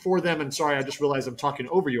engrave for them, and sorry, I just realized I'm talking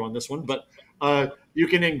over you on this one, but you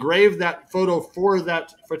can engrave that photo for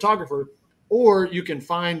that photographer, or you can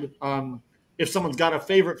find if someone's got a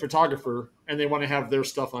favorite photographer and they want to have their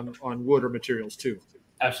stuff on wood or materials too.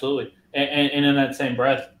 Absolutely. And in that same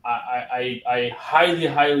breath, I highly,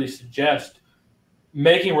 highly suggest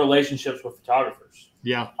making relationships with photographers.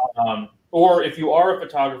 Yeah. Or if you are a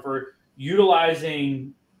photographer,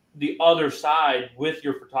 utilizing the other side with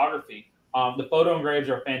your photography. The photo engraves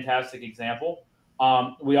are a fantastic example.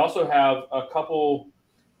 We also have a couple.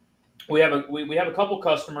 We have a couple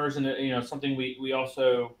customers, and something we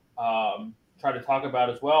also try to talk about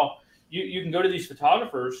as well. You can go to these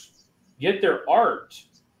photographers, get their art,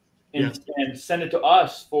 and send it to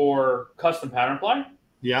us for custom pattern apply.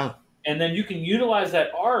 Yeah, and then you can utilize that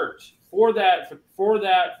art for that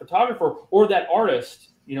photographer or that artist.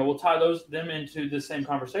 We'll tie them into the same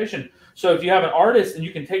conversation. So if you have an artist and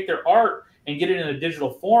you can take their art and get it in a digital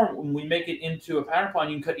form, when we make it into a pattern apply,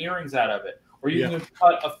 you can cut earrings out of it, or you can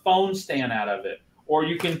cut a phone stand out of it, or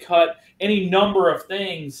you can cut any number of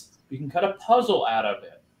things. You can cut a puzzle out of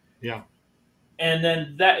it. Yeah. And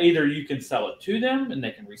then that either you can sell it to them and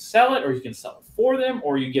they can resell it, or you can sell it for them,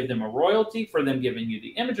 or you give them a royalty for them giving you the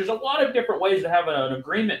image. There's a lot of different ways to have an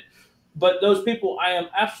agreement. But those people, I am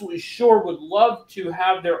absolutely sure, would love to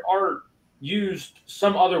have their art used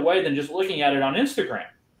some other way than just looking at it on Instagram.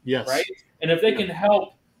 Yes. Right? And if they can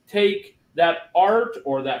help take that art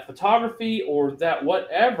or that photography or that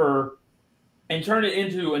whatever and turn it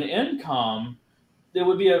into an income, there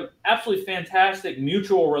would be an absolutely fantastic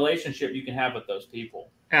mutual relationship you can have with those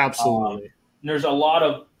people. Absolutely. There's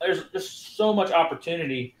just so much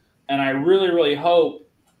opportunity, and I really, really hope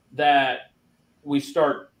that we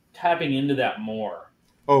start tapping into that more.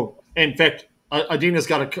 Oh, in fact, Adina's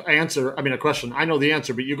got a question. I know the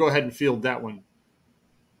answer, but you go ahead and field that one.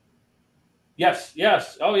 Yes.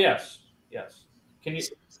 Oh, yes. Can you?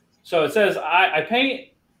 So it says, I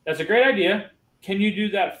paint. That's a great idea. Can you do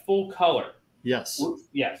that full color? Yes.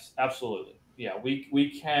 Yes, absolutely. Yeah,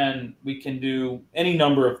 we can do any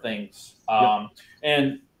number of things,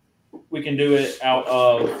 and we can do it out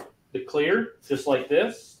of the clear, just like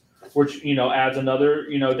this, which adds another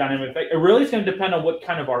dynamic effect. It really is going to depend on what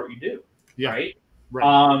kind of art you do, right?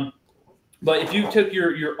 But if you took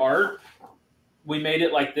your art, we made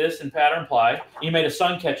it like this in pattern ply. You made a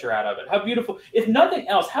sun catcher out of it. How beautiful! If nothing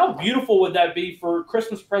else, how beautiful would that be for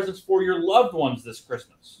Christmas presents for your loved ones this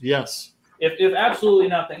Christmas? Yes. If absolutely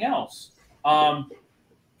nothing else.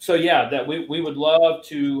 So yeah, that we would love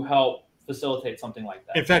to help facilitate something like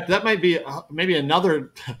that. In fact, that might be maybe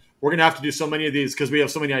another. We're going to have to do so many of these because we have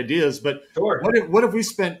so many ideas. But sure. What if we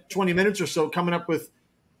spent 20 minutes or so coming up with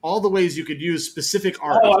all the ways you could use specific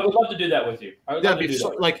art? Oh, I would love to do that with you. I would love to do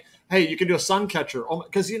that. Like, hey, you can do a sun catcher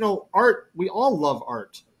because art. We all love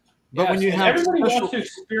art, but when you have everybody wants to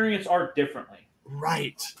experience art differently.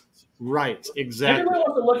 Right, exactly. Everybody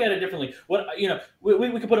wants to look at it differently.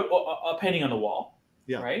 We could put a painting on the wall.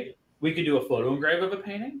 Yeah. Right. We could do a photo engrave of a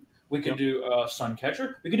painting. We could do a sun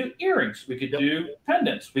catcher. We could do earrings. We could do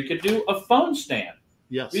pendants. We could do a phone stand.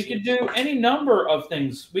 Yes. We could do any number of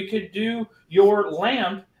things. We could do your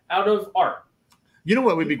lamp out of art. You know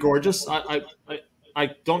what would be gorgeous? I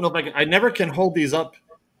don't know if I can. I never can hold these up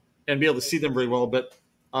and be able to see them very well, but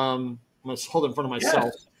I'm going to hold it in front of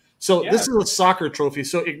myself. Yes. So Yeah. this is a soccer trophy.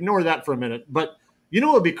 So ignore that for a minute. But you know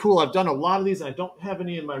what would be cool? I've done a lot of these. I don't have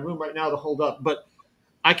any in my room right now to hold up, but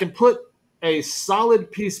I can put a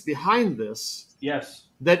solid piece behind this Yes.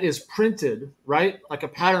 that is printed, right, like a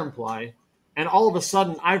pattern ply, and all of a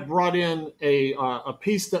sudden I've brought in a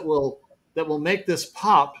piece that will make this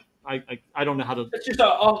pop. I don't know how to. It's just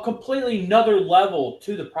a completely another level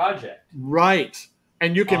to the project. Right,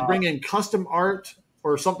 and you can Uh, bring in custom art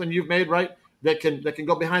or something you've made, right, that can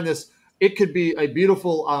go behind this. It could be a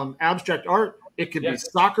beautiful abstract art. It could be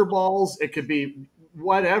yes. soccer balls. It could be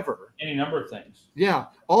whatever. Any number of things. Yeah.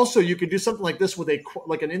 Also, you could do something like this with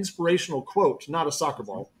like an inspirational quote, not a soccer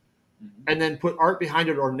ball, and then put art behind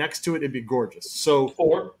it or next to it. It'd be gorgeous. So,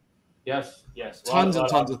 Four. Yes. Yes. tons and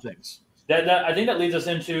tons of things. That I think that leads us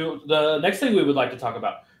into the next thing we would like to talk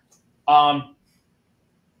about. I'm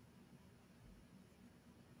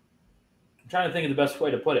trying to think of the best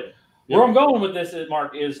way to put it. Yep. Where I'm going with this,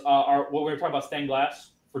 Mark, is what we were talking about stained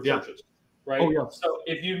glass for churches, right? Oh, yeah. So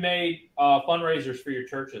if you made fundraisers for your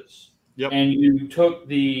churches, yep. and you took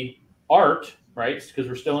the art, right? Because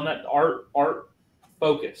we're still in that art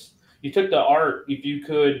focus. You took the art, if you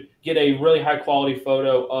could get a really high quality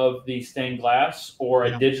photo of the stained glass or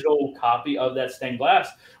a digital copy of that stained glass,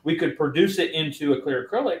 we could produce it into a clear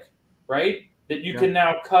acrylic, right? That you can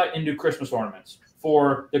now cut into Christmas ornaments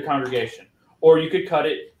for the congregation. Or you could cut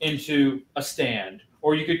it into a stand,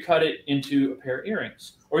 or you could cut it into a pair of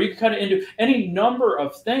earrings, or you could cut it into any number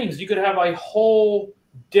of things. You could have a whole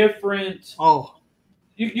different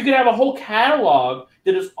you could have a whole catalog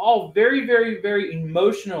that is all very, very, very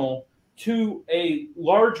emotional to a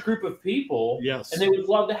large group of people. Yes. And they would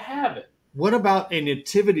love to have it. What about a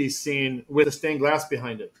nativity scene with a stained glass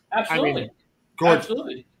behind it? Absolutely. I mean, gorgeous.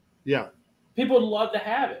 Absolutely. Yeah. People would love to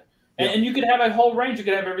have it. And you could have a whole range. You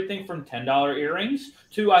could have everything from $10 earrings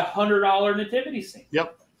to a $100 nativity scene.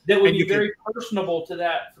 Yep. That would be very personable to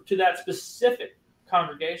that specific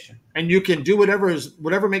congregation. And you can do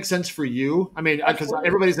whatever makes sense for you. I mean, because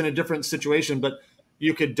everybody's in a different situation, but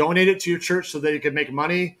you could donate it to your church so that you can make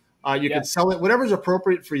money. You can sell it, whatever's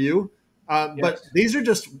appropriate for you. But these are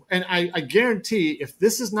just, and I guarantee if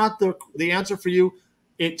this is not the answer for you,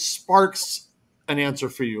 it sparks an answer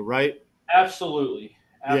for you, right? Absolutely.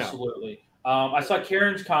 Absolutely. Yeah. I saw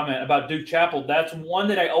Karen's comment about Duke Chapel. That's one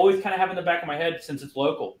that I always kind of have in the back of my head since it's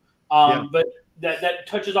local. But that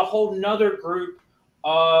touches a whole nother group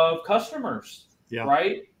of customers,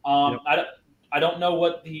 right? I don't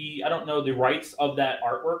know the rights of that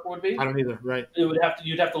artwork would be. I don't either. Right. You'd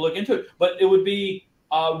have to look into it, but it would be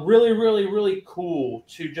really, really, really cool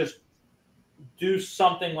to just do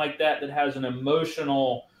something like that has an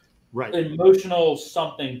emotional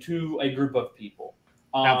something to a group of people.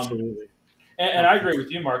 Absolutely. And I agree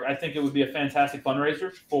with you, Mark. I think it would be a fantastic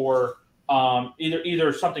fundraiser for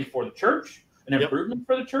either something for the church, an improvement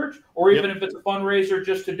for the church, or even if it's a fundraiser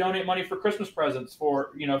just to donate money for Christmas presents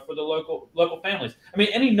for the local families. I mean,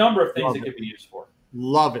 any number of things it could be used for.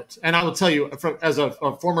 Love it. And I will tell you, as a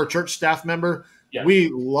former church staff member, we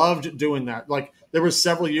loved doing that. Like there were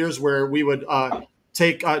several years where we would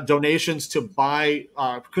take donations to buy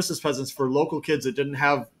Christmas presents for local kids that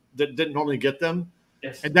didn't normally get them.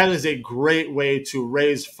 Yes. And that is a great way to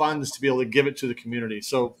raise funds to be able to give it to the community.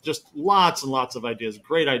 So just lots and lots of ideas,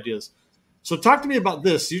 great ideas. So talk to me about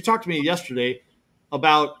this. You talked to me yesterday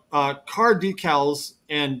about car decals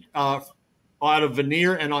and out of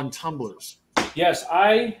veneer and on tumblers. Yes,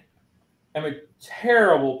 I am a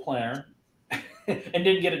terrible planner and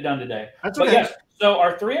didn't get it done today. That's okay. But yes, so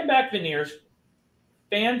our 3M back veneers,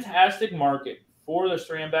 fantastic market for those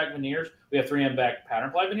 3M back veneers. We have 3M back pattern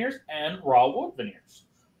ply veneers and raw wood veneers,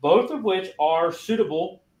 both of which are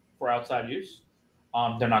suitable for outside use.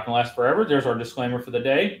 They're not going to last forever. There's our disclaimer for the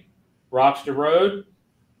day. Rocks to road,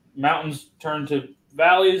 mountains turn to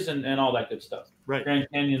valleys, and all that good stuff. Right. Grand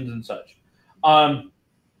Canyons and such.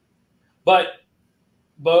 But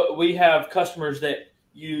we have customers that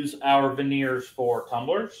use our veneers for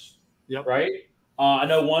tumblers. Yep. Right. I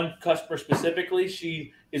know one customer specifically.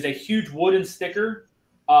 She is a huge wooden sticker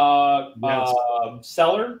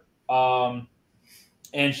seller,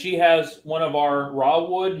 and she has one of our raw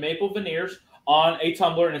wood maple veneers on a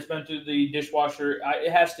tumbler, and it's been through the dishwasher.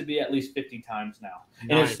 It has to be at least 50 times now,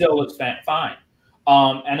 and it still looks fine.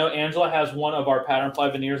 I know Angela has one of our pattern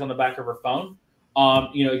ply veneers on the back of her phone.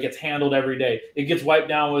 It gets handled every day. It gets wiped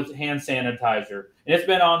down with hand sanitizer, and it's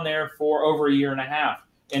been on there for over a year and a half,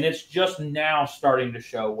 and it's just now starting to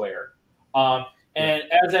show wear. And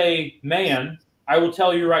as a man, I will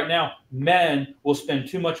tell you right now, men will spend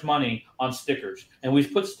too much money on stickers, and we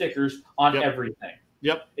put stickers on everything.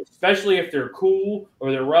 Yep. Especially if they're cool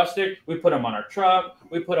or they're rustic, we put them on our truck,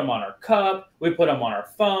 we put them on our cup, we put them on our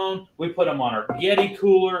phone, we put them on our Yeti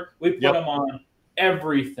cooler, we put them on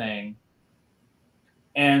everything,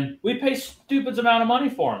 and we pay stupid amount of money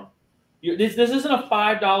for them. This isn't a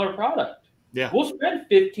 $5 product. Yeah, we'll spend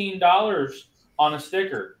 $15 on a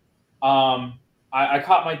sticker. I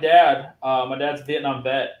caught my dad. My dad's a Vietnam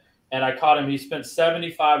vet, and I caught him. He spent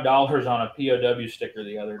 $75 on a POW sticker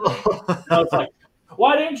the other day. And I was like,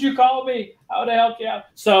 "Why didn't you call me? I would have helped you out."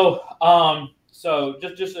 So,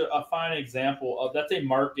 just a fine example of that's a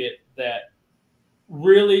market that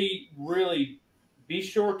really be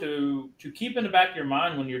sure to keep in the back of your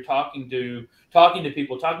mind when you're talking to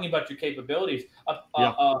people, talking about your capabilities.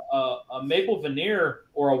 A maple veneer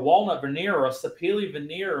or a walnut veneer or a sapele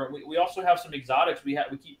veneer. We also have some exotics. We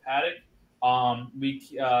keep paddock.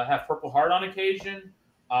 We have Purple Heart on occasion.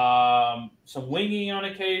 Some wingy on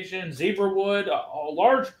occasion. Zebra wood. A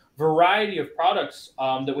large variety of products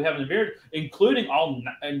that we have in the vineyard, including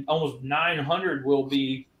almost 900 will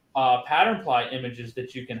be pattern ply images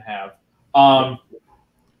that you can have.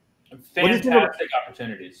 Fantastic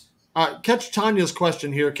opportunities. Catch Tanya's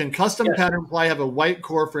question here. Can custom pattern ply have a white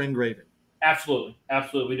core for engraving? Absolutely.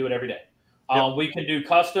 We do it every day. We can do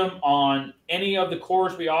custom on any of the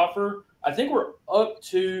cores we offer. I think we're up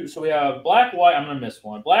to, so we have black, white. I'm going to miss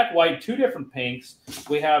one. Black, white, 2 different pinks.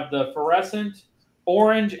 We have the fluorescent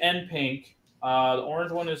orange and pink. The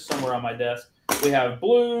orange one is somewhere on my desk. We have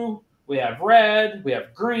blue. We have red. We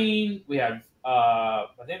have green. We have I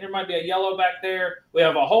think there might be a yellow back there. We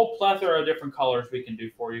have a whole plethora of different colors we can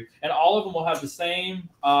do for you, and all of them will have the same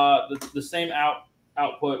the same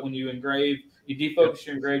output when you engrave. You defocus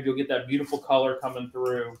your engrave, you'll get that beautiful color coming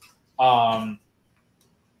through.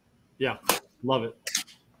 Yeah, love it.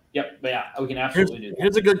 Yep, but yeah, we can absolutely do that.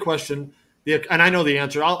 Here's a good question, and I know the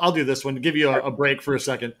answer. I'll do this one to give you a break for a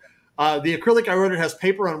second. The acrylic I ordered has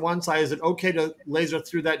paper on one side. Is it okay to laser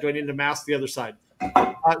through that? Do I need to mask the other side?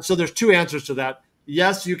 So there's 2 answers to that.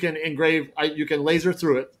 Yes, you can engrave. You can laser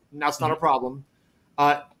through it. And that's not a problem.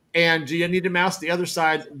 And do you need to mask the other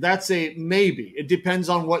side? That's a maybe. It depends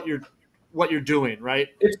on what you're doing, right?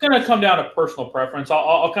 It's going to come down to personal preference.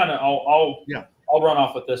 I'll run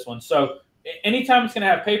off with this one. So anytime it's going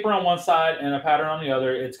to have paper on one side and a pattern on the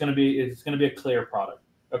other, it's going to be a clear product.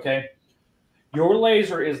 Okay. Your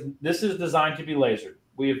laser is designed to be lasered.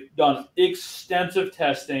 We've done extensive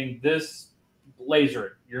testing. This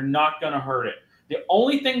laser, you're not going to hurt it. The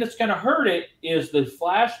only thing that's going to hurt it is the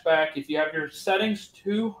flashback. If you have your settings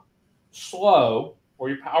too slow or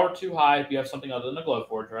your power too high, if you have something other than a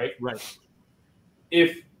Glowforge, right? Right.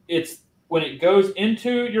 If it's when it goes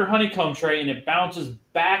into your honeycomb tray and it bounces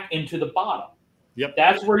back into the bottom,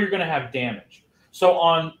 that's where you're going to have damage. So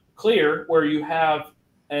on clear, where you have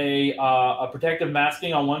a protective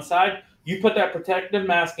masking on one side, you put that protective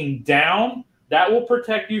masking down. That will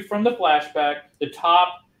protect you from the flashback. The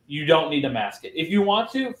top, you don't need to mask it. If you want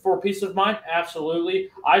to, for peace of mind, absolutely.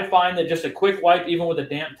 I find that just a quick wipe, even with a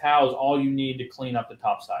damp towel, is all you need to clean up the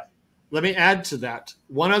top side. Let me add to that.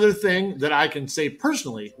 One other thing that I can say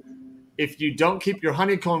personally, if you don't keep your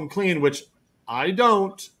honeycomb clean, which I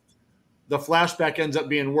don't, the flashback ends up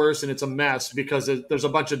being worse and it's a mess because there's a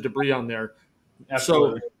bunch of debris on there.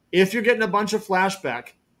 Absolutely. So if you're getting a bunch of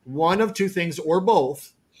flashback, one of 2 things or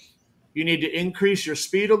both, you need to increase your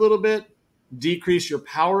speed a little bit, decrease your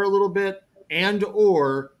power a little bit, and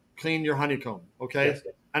or clean your honeycomb, okay? Yes.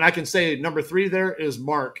 And I can say number 3 there is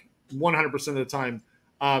Mark 100% of the time.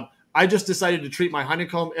 I just decided to treat my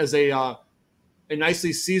honeycomb as a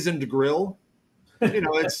nicely seasoned grill.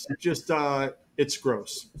 It's just it's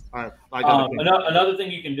gross. Another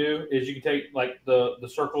thing you can do is you can take like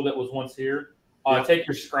the circle that was once here, take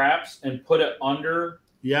your scraps and put it under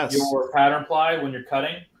your pattern ply when you're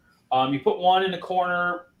cutting. You put one in the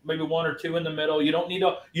corner, maybe 1 or 2 in the middle. You don't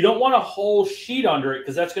want a whole sheet under it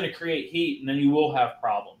because that's going to create heat and then you will have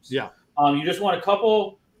problems. Yeah. You just want a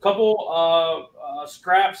couple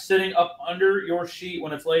scraps sitting up under your sheet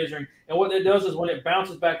when it's lasering. And what it does is when it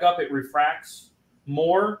bounces back up, it refracts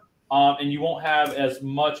more, and you won't have as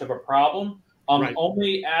much of a problem. Right.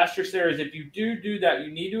 Only asterisk there is if you do that,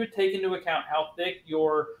 you need to take into account how thick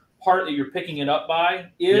your part that you're picking it up by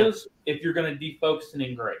is if you're going to defocus and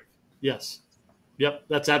engrave. Yes. Yep.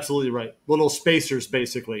 That's absolutely right. Little spacers,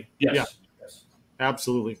 basically. Yes. Yeah. Yes.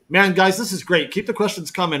 Absolutely. Man, guys, this is great. Keep the questions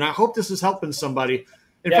coming. I hope this is helping somebody.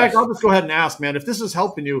 In fact, I'll just go ahead and ask, man, if this is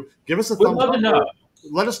helping you, give us a thumbs up.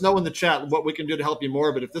 Let us know in the chat what we can do to help you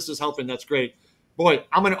more. But if this is helping, that's great. Boy,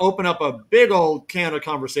 I'm going to open up a big old can of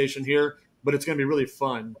conversation here. but it's going to be really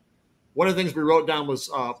fun. One of the things we wrote down was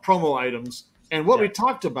promo items. And what we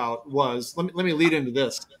talked about was, let me lead into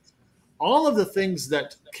this. All of the things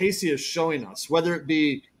that Casey is showing us, whether it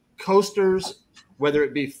be coasters, whether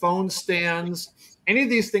it be phone stands, any of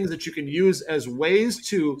these things that you can use as ways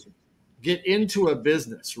to get into a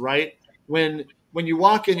business, right? When you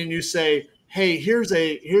walk in and you say, hey, here's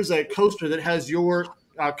a coaster that has your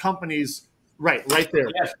company's right there.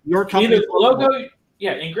 Yes. Your company's logo.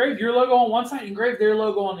 Yeah, engrave your logo on one side, engrave their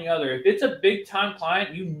logo on the other. If it's a big time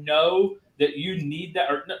client, you know that you need that,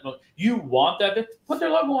 or no, you want that, put their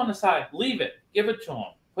logo on the side, leave it, give it to them,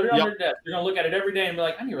 put it on their desk. They're going to look at it every day and be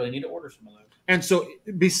like, I really need to order some of those. And so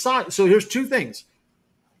here's two things.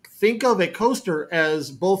 Think of a coaster as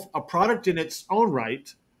both a product in its own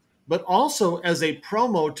right, but also as a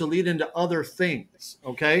promo to lead into other things,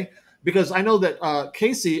 okay? Because I know that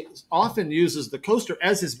Casey often uses the coaster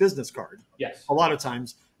as his business card. Yes. A lot of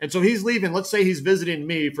times. And so he's leaving, let's say he's visiting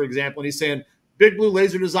me, for example, and he's saying, Big Blue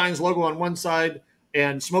Laser Designs logo on one side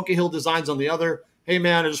and Smoky Hill Designs on the other. Hey,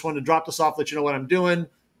 man, I just wanted to drop this off, let you know what I'm doing.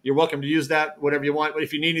 You're welcome to use that, whatever you want. But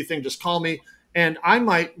if you need anything, just call me. And I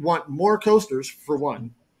might want more coasters, for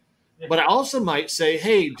one. But I also might say,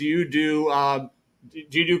 hey, do you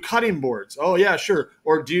do cutting boards? Oh, yeah, sure.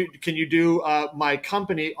 Or can you do my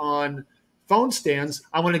company on phone stands?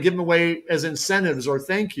 I want to give them away as incentives or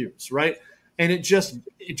thank yous, right? And it just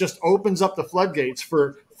opens up the floodgates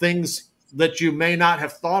for things that you may not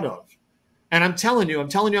have thought of. And I'm telling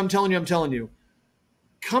you,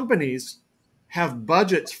 companies have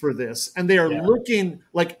budgets for this, and they are looking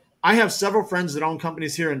like I have several friends that own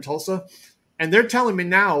companies here in Tulsa, and they're telling me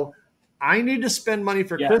now, I need to spend money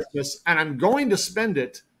for Christmas, and I'm going to spend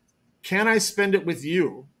it. Can I spend it with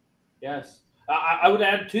you? Yes. I would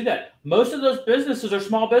add to that. Most of those businesses are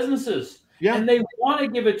small businesses, and they want to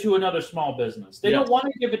give it to another small business. They don't want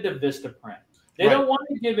to give it to Vistaprint. They don't want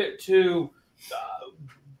to give it to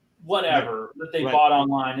whatever that they bought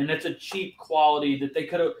online, and it's a cheap quality that they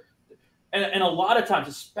could have. And a lot of times,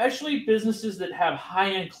 especially businesses that have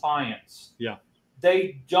high-end clients,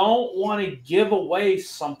 they don't want to give away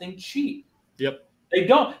something cheap. Yep. They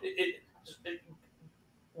don't.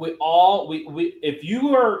 If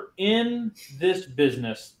you are in this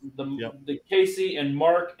business, the Casey and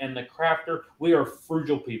Mark and the Crafter, we are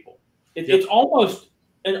frugal people. It almost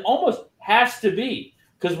has to be,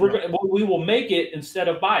 because we will make it instead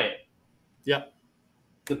of buy it. Yep.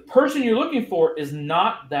 The person you're looking for is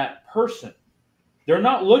not that person. They're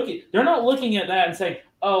not looking at that and saying,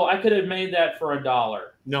 "Oh, I could have made that for $1."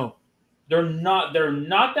 No. They're not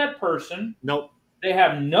that person. Nope. They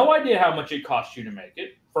have no idea how much it cost you to make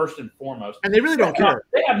it, first and foremost. And they really don't care.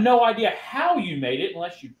 They have no idea how you made it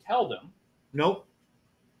unless you tell them. Nope.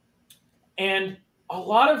 And a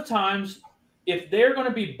lot of times, if they're going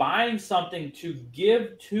to be buying something to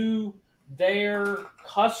give to their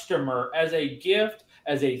customer as a gift,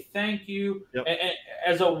 as a thank you,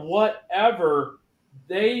 as a whatever,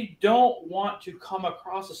 they don't want to come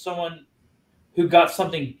across as someone who got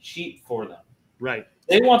something cheap for them. Right.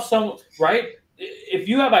 They want someone, right? If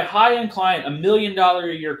you have a high-end client, $1 million a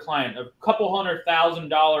year client, a couple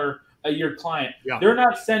 $100,000 a year client, they're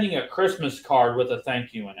not sending a Christmas card with a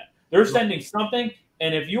thank you in it. They're sending something.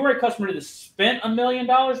 And if you are a customer that spent $1 million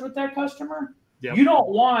with that customer, you don't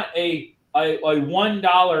want a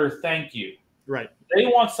 $1 thank you. Right. They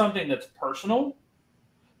want something that's personal.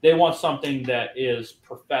 They want something that is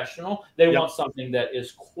professional. They want something that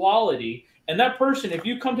is quality. And that person, if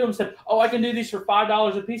you come to them and say, "Oh, I can do these for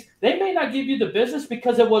 $5 a piece," they may not give you the business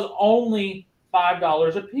because it was only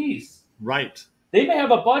 $5 a piece. Right. They may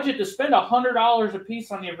have a budget to spend $100 a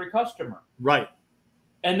piece on every customer. Right.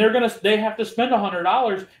 And they have to spend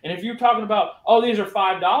 $100. And if you're talking about, "Oh, these are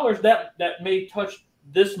 $5," that may touch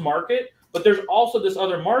this market, but there's also this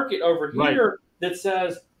other market over here that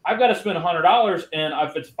says, I've got to spend $100, and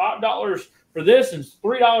if it's $5 for this and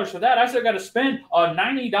 $3 for that, I still got to spend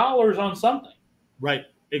 $90 on something. Right.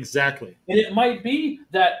 Exactly. And it might be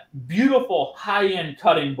that beautiful high-end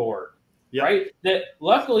cutting board, right? That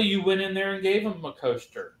luckily you went in there and gave them a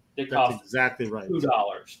coaster that cost exactly right.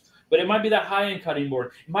 $2. But it might be that high-end cutting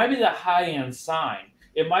board. It might be that high-end sign.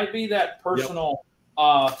 It might be that personal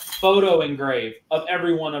photo engrave of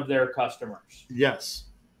every one of their customers. Yes.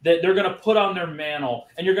 That they're going to put on their mantle,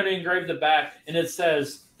 and you're going to engrave the back, and it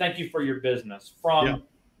says, "Thank you for your business," from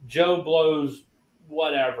Joe Blow's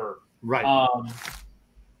whatever. Right.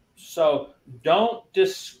 So don't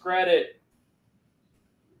discredit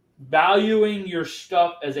valuing your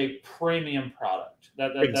stuff as a premium product.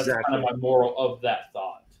 That's kind of my moral of that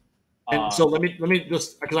thought. And so let me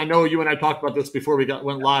just, because I know you and I talked about this before we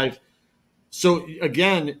went live. So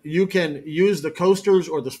again, you can use the coasters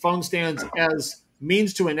or the phone stands as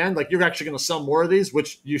means to an end. Like you're actually going to sell more of these,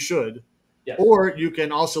 which you should, Yes. or you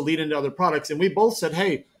can also lead into other products. And we both said,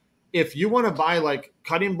 hey, if you want to buy like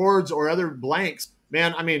cutting boards or other blanks,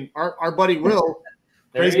 man, I mean, our buddy Will,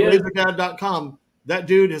 crazylaserdad.com, that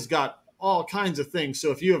dude has got all kinds of things.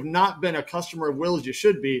 So if you have not been a customer of Will's, you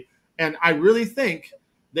should be. And I really think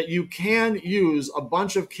that you can use a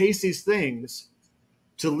bunch of Casey's things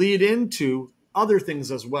to lead into other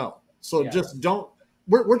things as well. So just don't.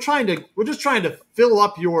 We're just trying to fill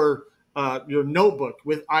up your notebook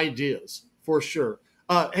with ideas for sure.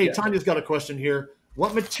 Hey, Tanya's got a question here.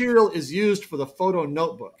 What material is used for the photo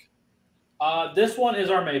notebook? This one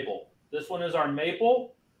is our maple. This one is our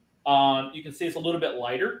maple. You can see it's a little bit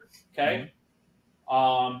lighter. Okay.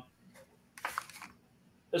 Mm-hmm.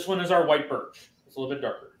 This one is our white birch. It's a little bit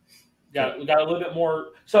darker. We got a little bit more.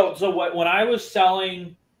 So when I was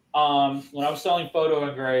selling photo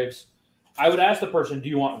engraves, I would ask the person, do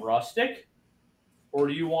you want rustic, or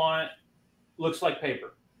do you want looks like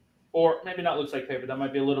paper, or maybe not looks like paper? That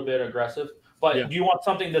might be a little bit aggressive. But do you want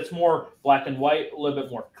something that's more black and white, a little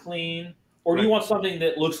bit more clean, or do you want something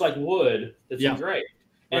that looks like wood that's engraved?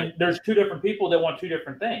 And there's two different people that want two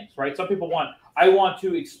different things, right? Some people I want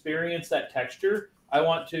to experience that texture. I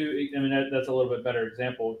want to, I mean, that's a little bit better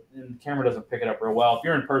example. And the camera doesn't pick it up real well. If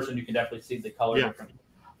you're in person, you can definitely see the color difference.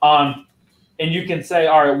 And you can say,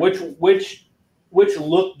 all right, which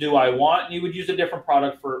look do I want? And you would use a different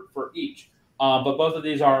product for each. But both of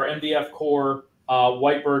these are MDF core,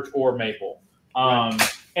 white birch, or maple. And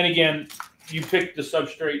again, you pick the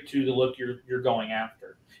substrate to the look you're going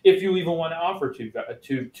after. If you even want to offer two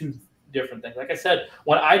different things. Like I said,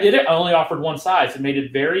 when I did it, I only offered one size. It made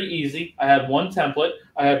it very easy. I had one template.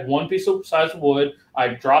 I had one piece of size of wood. I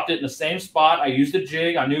dropped it in the same spot. I used a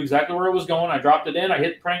jig. I knew exactly where it was going. I dropped it in. I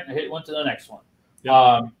hit print. Went to the next one.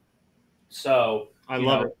 So I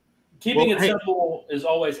love it. Keeping it simple is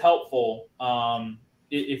always helpful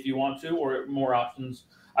if you want to, or more options.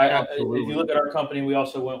 If you look at our company, we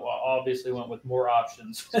also obviously went with more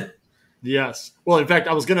options. Yes. Well, in fact,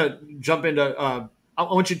 I was going to jump into I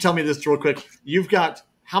want you to tell me this real quick. You've got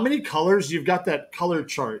how many colors? You've got that color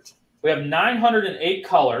chart. We have 908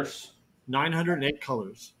 colors. 908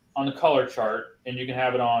 colors. On the color chart, and you can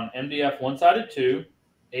have it on MDF one-sided 2,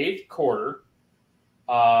 1/8 quarter.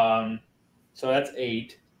 So that's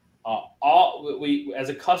 8. We as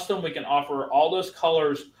a custom, we can offer all those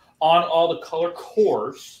colors on all the color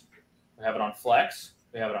cores. We have it on flex.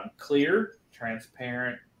 We have it on clear,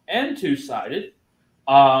 transparent, and 2-sided.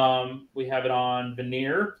 We have it on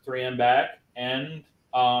veneer, 3M back, and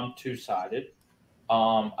 2-sided.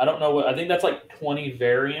 I don't know I think that's like 20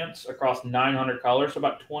 variants across 900 colors, so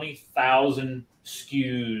about 20,000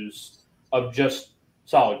 SKUs of just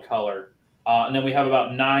solid color. And then we have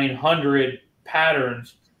about 900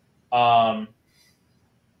 patterns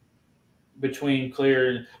between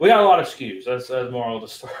clear. We got a lot of SKUs. That's the moral of the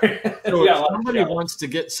story. So if somebody wants to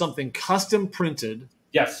get something custom printed,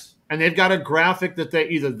 yes, and they've got a graphic that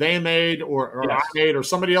they made or I made or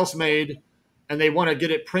somebody else made, and they want to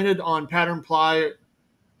get it printed on pattern ply,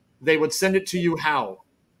 they would send it to you how?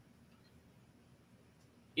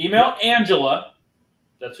 Email Angela.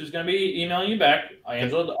 That's who's going to be emailing you back.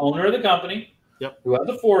 Angela, the owner of the company, who has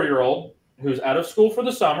a 4-year-old who's out of school for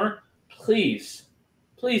the summer. Please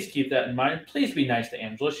keep that in mind. Please be nice to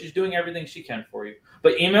Angela. She's doing everything she can for you.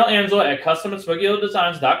 But email Angela at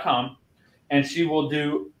custom@smokyyellowdesigns.com, and she will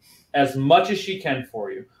do as much as she can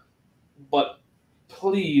for you. But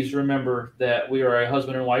please remember that we are a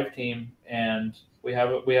husband and wife team, and we have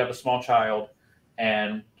a small child,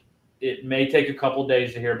 and it may take a couple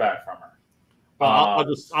days to hear back from her. Well,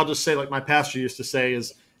 I'll just say, like my pastor used to say,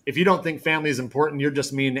 is if you don't think family is important, you're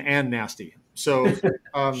just mean and nasty. So,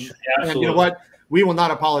 and you know what? We will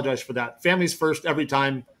not apologize for that. Family's first every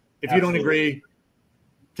time. If you don't agree,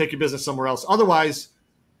 take your business somewhere else. Otherwise,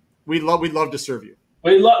 we'd love to serve you.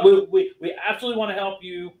 We absolutely want to help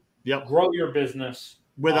you grow your business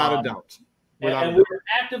without a doubt. And we're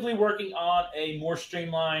actively working on a more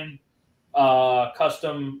streamlined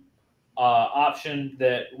custom option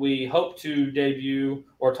that we hope to debut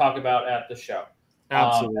or talk about at the show.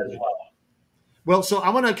 Absolutely. As well. Well, so I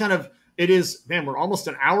want to kind of, we're almost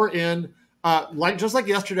an hour in. Just like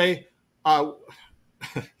yesterday,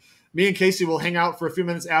 me and Casey will hang out for a few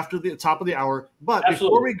minutes after the top of the hour. But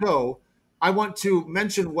before we go, I want to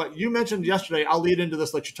mention what you mentioned yesterday. I'll lead into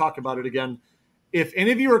this, let you talk about it again. If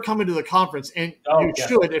any of you are coming to the conference, and you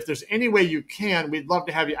should, if there's any way you can, we'd love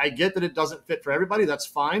to have you. I get that it doesn't fit for everybody. That's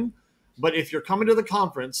fine. But if you're coming to the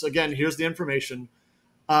conference, again, here's the information.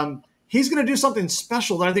 he's going to do something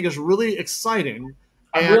special that I think is really exciting.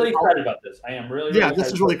 I'm really excited about this. I am really yeah, this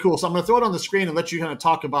is really cool. So I'm going to throw it on the screen and let you kind of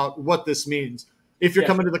talk about what this means. If you're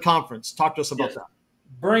coming to the conference, talk to us about that.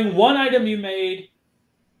 Bring one item you made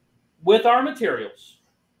with our materials.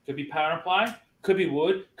 Could be pattern ply, could be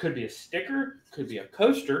wood, could be a sticker, could be a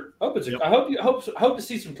coaster. I hope to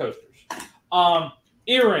see some coasters.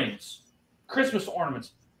 Earrings, Christmas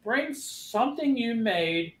ornaments. Bring something you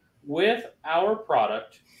made with our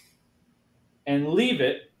product and leave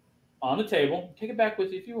it on the table. Take it back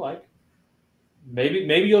with you if you like.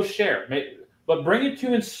 Maybe you'll share. But bring it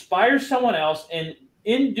to inspire someone else. And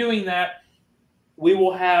in doing that, we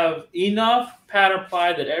will have enough pattern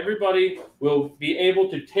ply that everybody will be able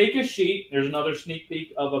to take a sheet. There's another sneak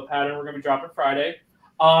peek of a pattern we're going to be dropping Friday.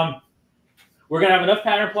 We're going to have enough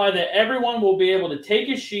pattern ply that everyone will be able to take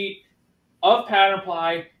a sheet of pattern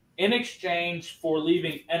ply in exchange for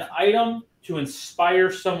leaving an item to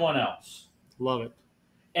inspire someone else. Love it.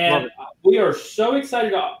 And we are so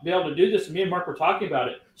excited to be able to do this. Me and Mark were talking about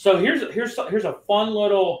it. So here's a fun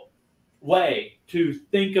little way to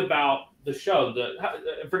think about the show.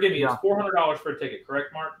 Forgive me, it's $400 for a ticket,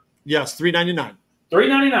 correct, Mark? Yes, $399.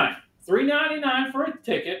 $399 for a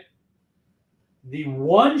ticket. The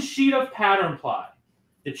one sheet of pattern ply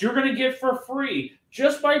that you're going to get for free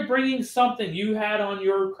just by bringing something you had on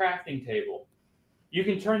your crafting table. You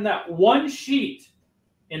can turn that one sheet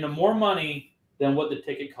into more money than what the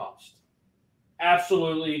ticket cost.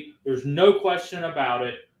 Absolutely. There's no question about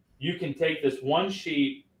it. You can take this one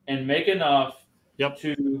sheet and make enough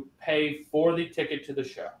to pay for the ticket to the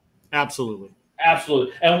show. Absolutely.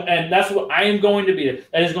 Absolutely. And that's what I am going to be.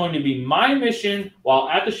 That is going to be my mission while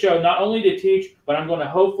at the show, not only to teach, but I'm going to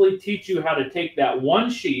hopefully teach you how to take that one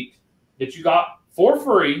sheet that you got for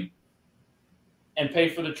free and pay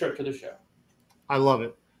for the trip to the show. I love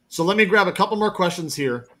it. So let me grab a couple more questions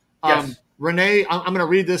here. Yes. Renee, I'm going to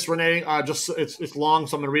read this, Renee. It's long,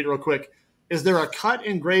 so I'm going to read it real quick. Is there a cut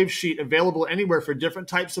engraved sheet available anywhere for different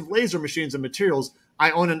types of laser machines and materials?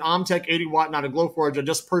 I own an Omtech 80-watt, not a Glowforge. I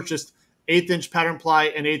just purchased 1/8-inch pattern ply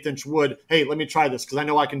and 1/8-inch wood. Hey, let me try this because I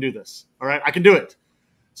know I can do this. All right, I can do it.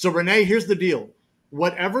 So, Renee, here's the deal.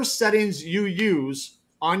 Whatever settings you use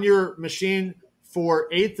on your machine for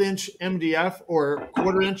 1/8-inch MDF or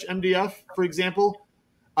 1/4-inch MDF, for example,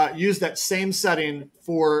 use that same setting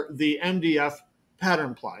for the MDF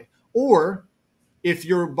pattern ply. Or if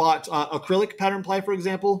you're bought acrylic pattern ply, for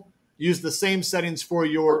example, use the same settings for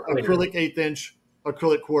your acrylic 1/8-inch,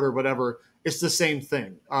 acrylic quarter, whatever. It's the same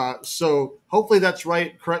thing. So hopefully that's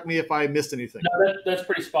right. Correct me if I missed anything. No, that's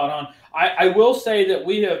pretty spot on. I will say that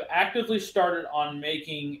we have actively started on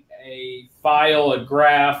making a file, a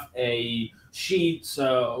graph, a sheet.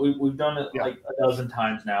 So we've done it like a dozen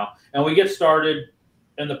times now. And we get started.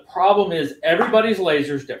 And the problem is everybody's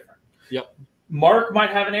laser is different. Yep. Mark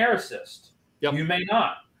might have an air assist. Yep. You may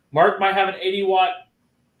not. Mark might have an 80-watt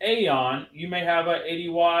Aeon. You may have an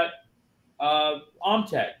 80-watt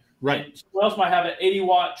Omtech. Right. And someone else might have an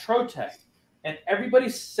 80-watt Trotec. And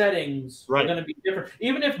everybody's settings are going to be different.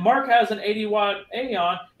 Even if Mark has an 80-watt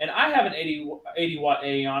Aeon and I have an 80-watt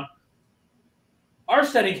Aeon, our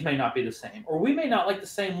settings may not be the same. Or we may not like the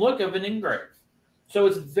same look of an engrave. So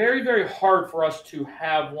it's very, very hard for us to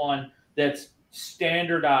have one that's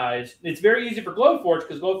standardized. It's very easy for Glowforge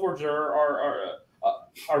because Glowforge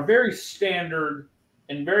are very standard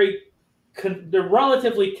and they're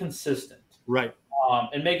relatively consistent. Right.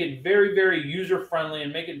 And make it very, very user-friendly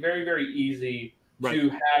and make it very, very easy to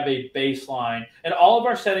have a baseline. And all of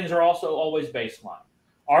our settings are also always baseline.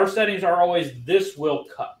 Our settings are always this will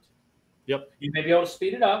cut. Yep. You may be able to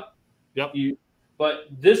speed it up. Yep. But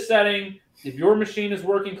this setting, if your machine is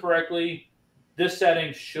working correctly, this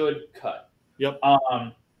setting should cut. Yep.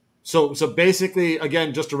 So basically,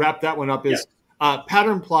 again, just to wrap that one up, is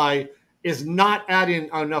pattern ply is not adding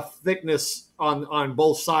enough thickness on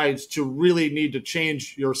both sides to really need to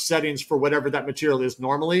change your settings for whatever that material is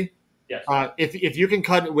normally. Yes. If you can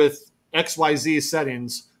cut it with XYZ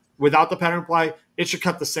settings without the pattern ply, it should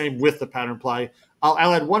cut the same with the pattern ply. I'll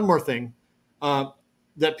add one more thing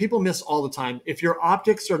that people miss all the time. If your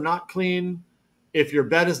optics are not clean, if your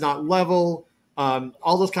bed is not level,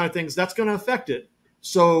 all those kind of things, that's going to affect it.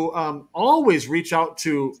 So always reach out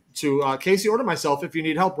to Casey or to myself if you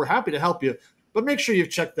need help. We're happy to help you. But make sure you've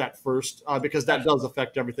checked that first because that does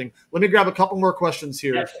affect everything. Let me grab a couple more questions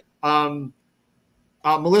here. Yes.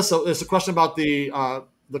 Melissa, there's a question about the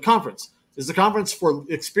conference. Is the conference for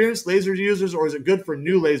experienced laser users or is it good for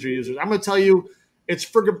new laser users? I'm going to tell you it's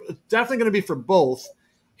definitely going to be for both.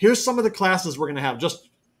 Here's some of the classes we're going to have.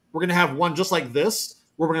 We're going to have one just like this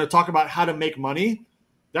where we're going to talk about how to make money.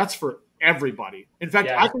 That's for everybody. In fact,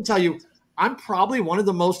 Yeah. I can tell you, I'm probably one of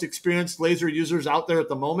the most experienced laser users out there at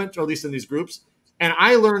the moment, or at least in these groups. And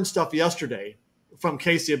I learned stuff yesterday from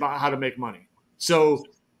Casey about how to make money. So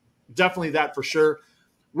definitely that for sure.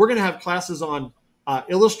 We're going to have classes on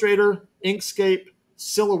Illustrator, Inkscape,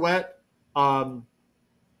 Silhouette,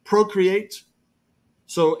 Procreate.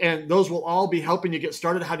 So, and those will all be helping you get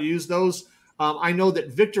started how to use those. I know that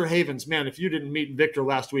Victor Havens, man, if you didn't meet Victor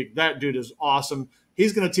last week, that dude is awesome.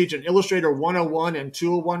 He's going to teach an Illustrator 101 and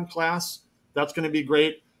 201 class. That's going to be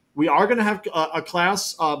great. We are going to have a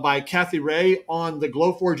class by Kathy Ray on the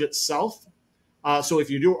Glowforge itself. So if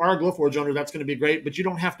you are a Glowforge owner, that's going to be great, but you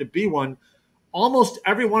don't have to be one. Almost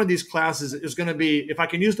every one of these classes is going to be, if I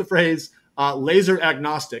can use the phrase, laser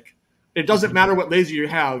agnostic. It doesn't matter what laser you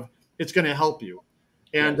have, it's going to help you.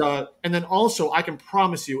 And then also, I can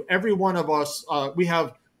promise you, every one of us, we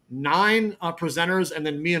have 9 presenters, and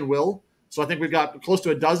then me and Will. So I think we've got close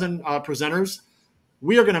to a dozen presenters.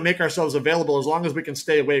 We are going to make ourselves available as long as we can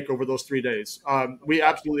stay awake over those 3 days. We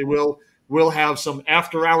absolutely will. We'll have some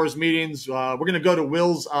after-hours meetings. We're going to go to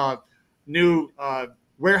Will's new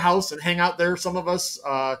warehouse and hang out there, some of us.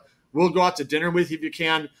 We'll go out to dinner with you if you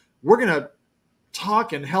can. We're going to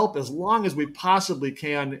talk and help as long as we possibly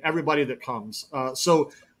can, everybody that comes.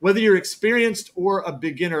 So whether you're experienced or a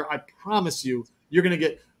beginner, I promise you,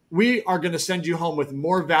 we are going to send you home with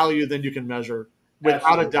more value than you can measure, without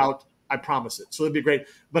Absolutely. a doubt. I promise it. So it'd be great.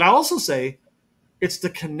 But I also say it's the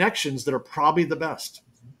connections that are probably the best.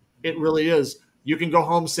 It really is. You can go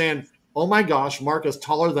home saying, oh my gosh, Mark is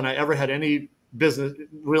taller than I ever had any business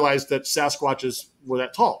realized that Sasquatches were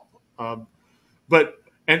that tall. But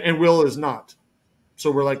Will is not.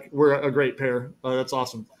 So we're a great pair. That's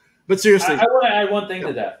awesome. But seriously, I want to add one thing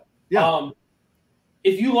to that. Yeah.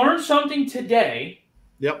 If you learned something today,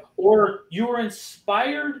 Yep. or you were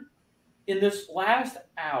inspired in this last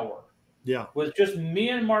hour, with just me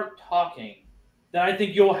and Mark talking, then I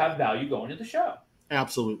think you'll have value going to the show.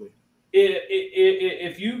 Absolutely.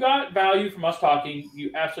 If you got value from us talking,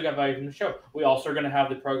 you absolutely got value from the show. We also are going to have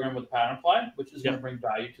the program with the pattern apply, which is going to bring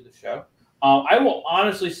value to the show. I will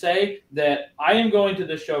honestly say that I am going to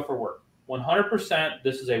this show for work. 100%.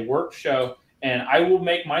 This is a work show, and I will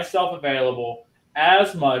make myself available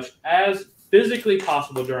as much as physically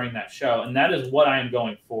possible during that show. And that is what I am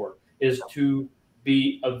going for, is to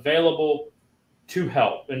be available to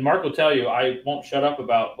help. And Mark will tell you, I won't shut up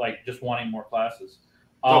about just wanting more classes.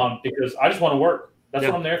 Because I just want to work. That's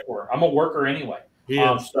what I'm there for. I'm a worker anyway.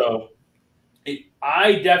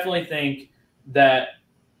 I definitely think that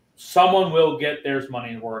someone will get their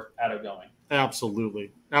money's worth out of going.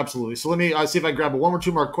 Absolutely. Absolutely. So let me see if I grab one or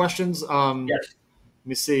two more questions. Yes. Let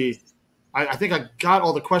me see. I think I got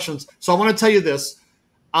all the questions. So I want to tell you this.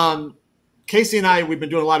 Casey and I, we've been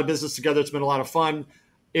doing a lot of business together. It's been a lot of fun.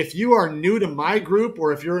 If you are new to my group,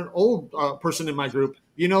 or if you're an old person in my group,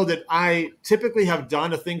 you know that I typically have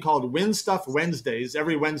done a thing called Win Stuff Wednesdays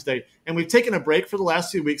every Wednesday. And we've taken a break for the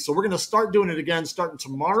last few weeks. So we're going to start doing it again starting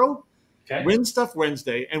tomorrow. Okay. Win Stuff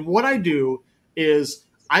Wednesday. And what I do is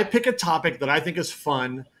I pick a topic that I think is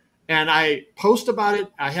fun and I post about it.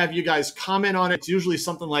 I have you guys comment on it. It's usually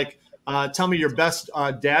something like, tell me your best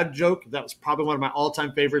dad joke. That was probably one of my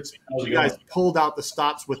all-time favorites. You guys pulled out the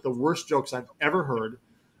stops with the worst jokes I've ever heard.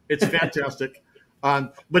 It's fantastic.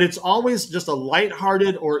 But it's always just a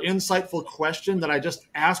lighthearted or insightful question that I just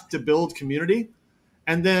ask to build community.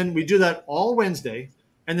 And then we do that all Wednesday.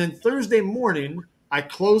 And then Thursday morning, I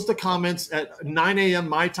close the comments at 9 a.m.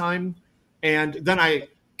 my time. And then I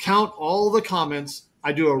count all the comments.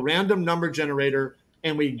 I do a random number generator.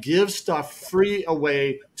 And we give stuff free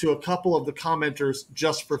away to a couple of the commenters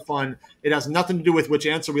just for fun. It has nothing to do with which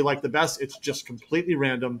answer we like the best. It's just completely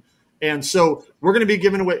random. And so we're going to be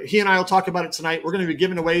giving away, he and I will talk about it tonight. We're going to be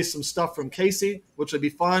giving away some stuff from Casey, which will be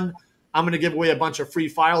fun. I'm going to give away a bunch of free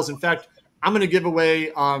files. In fact, I'm going to give away,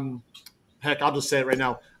 heck, I'll just say it right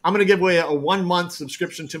now. I'm going to give away a 1-month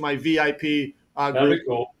subscription to my VIP group,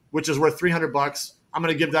 cool, which is worth $300. I'm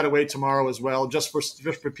going to give that away tomorrow as well, just for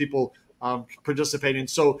people participating.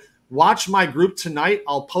 So watch my group tonight.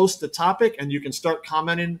 I'll post the topic and you can start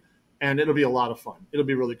commenting and it'll be a lot of fun. It'll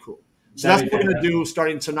be really cool. So that's what we're going to do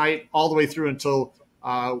starting tonight all the way through until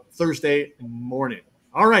Thursday morning.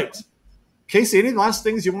 All right. Casey, any last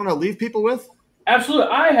things you want to leave people with?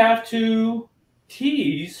 Absolutely. I have to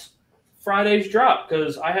tease Friday's drop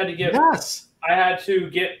because I had to get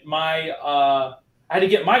my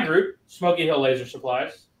group, Smoky Hill Laser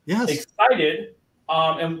Supplies, excited.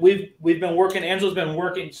 And we've been working. Angela's been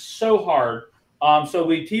working so hard. So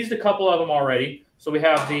we teased a couple of them already. So we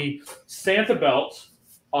have the Santa belt.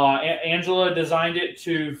 Angela designed it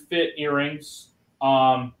to fit earrings,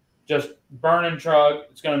 just burning truck.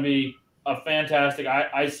 It's going to be a fantastic.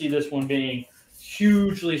 I see this one being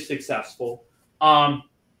hugely successful.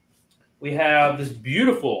 We have this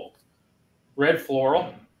beautiful red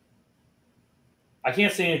floral. I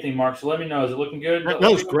can't see anything, Mark, so let me know. Is it looking good? That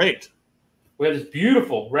was great. We have this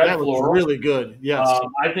beautiful red floral. That was really good, yes.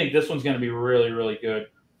 I think this one's going to be really, really good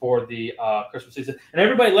for the Christmas season. And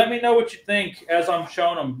everybody, let me know what you think as I'm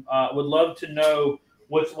showing them. Would love to know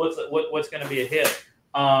what's going to be a hit.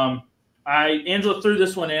 Angela threw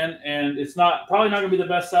this one in, and it's probably not going to be the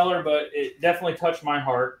best seller, but it definitely touched my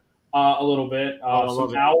heart a little bit.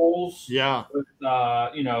 Some owls, yeah. With,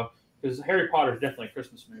 because Harry Potter is definitely a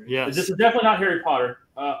Christmas movie. Yes. This is definitely not Harry Potter,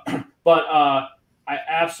 but I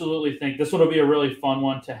absolutely think this one will be a really fun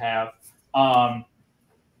one to have.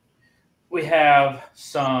 We have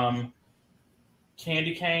some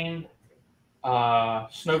candy cane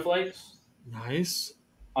snowflakes. Nice.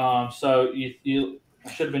 So you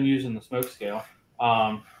should have been using the smoke scale.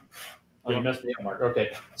 You messed me up, Mark.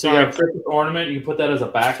 Okay. So you have a Christmas ornament. You can put that as a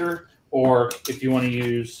backer, or if you want to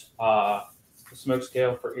use the smoke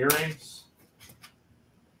scale for earrings,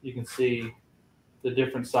 you can see the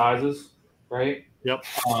different sizes, right? Yep.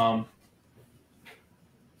 I'm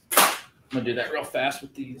gonna do that real fast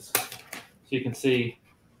with these, so you can see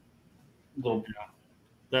little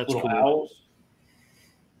owls.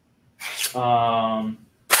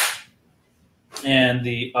 And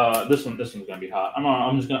the this one's gonna be hot.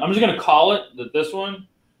 I'm just gonna call it that this one,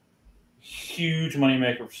 huge money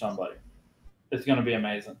maker for somebody. It's gonna be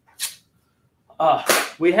amazing.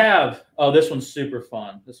 We have this one's super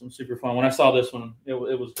fun. When I saw this one, it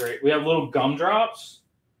was great. We have little gumdrops.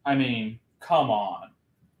 I mean, come on,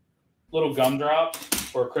 little gumdrops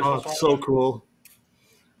for a Christmas ornament. So cool.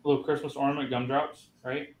 Little Christmas ornament gumdrops,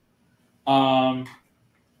 right?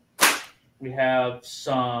 We have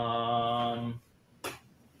some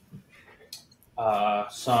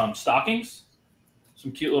stockings,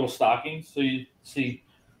 some cute little stockings. So you see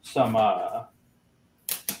some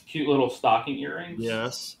cute little stocking earrings.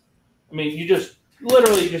 Yes. I mean, you just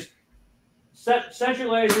literally just set your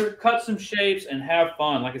laser, cut some shapes, and have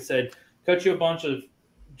fun. Like I said, cut you a bunch of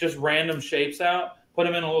just random shapes out, put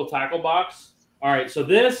them in a little tackle box. All right, so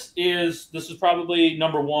this is probably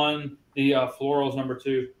number one. The floral is number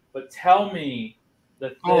two. But tell me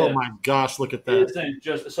that oh my gosh, look at that! Isn't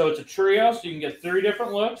just so it's a trio, so you can get 3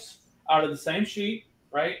 different looks out of the same sheet,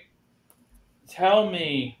 right? Tell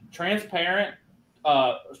me, transparent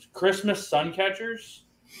Christmas sun catchers.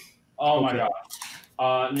 Oh my gosh!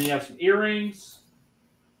 And then you have some earrings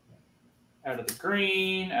out of the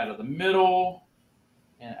green, out of the middle,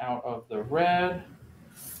 and out of the red.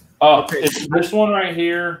 It's this one right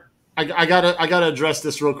here. I gotta address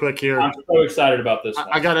this real quick here. I'm so excited about this one.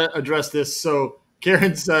 I gotta address this. So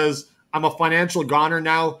Karen says, I'm a financial goner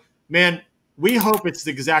now. Man, we hope it's the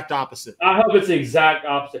exact opposite. I hope it's the exact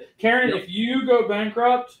opposite. Karen, if you go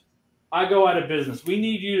bankrupt, I go out of business. We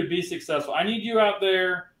need you to be successful. I need you out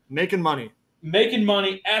there making money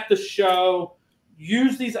at the show.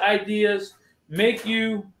 Use these ideas. Make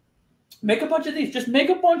a bunch of these. Just make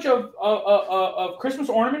a bunch of Christmas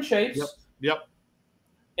ornament shapes. Yep.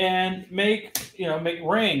 And make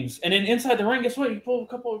rings, and then inside the ring, guess what? You pull a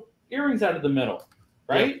couple of earrings out of the middle,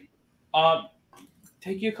 right? Yeah.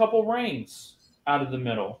 Take you a couple rings out of the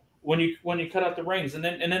middle when you cut out the rings, and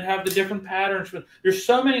then have the different patterns. There's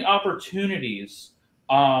so many opportunities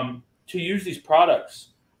to use these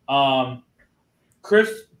products.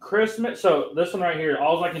 Christmas. So this one right here,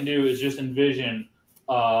 all I can do is just envision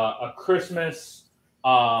a Christmas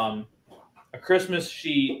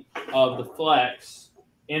sheet of the Flex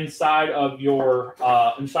inside of your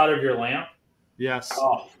lamp. Yes.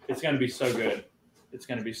 Oh, it's going to be so good. It's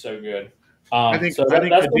going to be so good. I think that's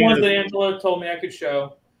the ones that Angela told me I could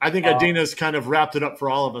show. I think Adina's kind of wrapped it up for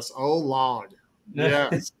all of us. Oh, Lord.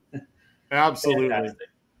 Yes. Absolutely. Fantastic.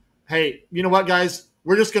 Hey, you know what, guys?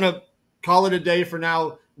 We're just going to call it a day for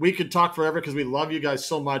now. We could talk forever because we love you guys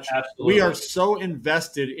so much. Absolutely. We are so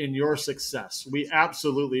invested in your success. We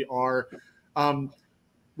absolutely are.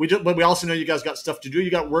 But we also know you guys got stuff to do. You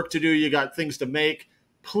got work to do. You got things to make.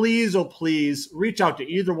 Please, oh, please reach out to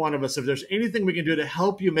either one of us if there's anything we can do to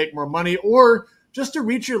help you make more money or just to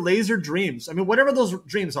reach your laser dreams. I mean, whatever those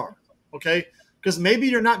dreams are, okay? Because maybe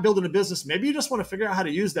you're not building a business. Maybe you just want to figure out how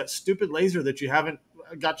to use that stupid laser that you haven't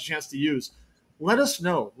got the chance to use. Let us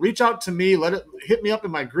know. Reach out to me. Hit me up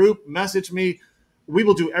in my group. Message me. We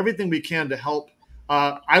will do everything we can to help.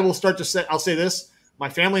 I'll say this. My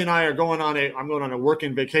family and I are I'm going on a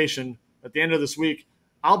working vacation at the end of this week.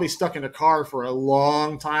 I'll be stuck in a car for a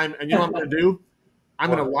long time. And you know what I'm going to do?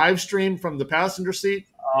 I'm going to live stream from the passenger seat.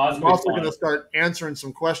 Oh, that's I'm gonna be also fun. going to start answering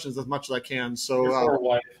some questions as much as I can. So, Your poor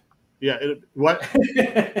wife. yeah, what?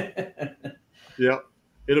 Yeah,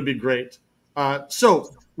 it'll be great. So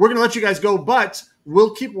we're going to let you guys go, but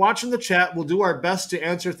we'll keep watching the chat. We'll do our best to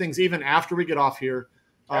answer things even after we get off here.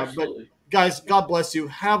 But Absolutely. guys, God bless you.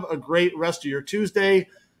 Have a great rest of your Tuesday.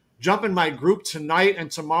 Jump in my group tonight and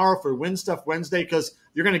tomorrow for Win Stuff Wednesday because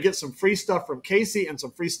you're going to get some free stuff from Casey and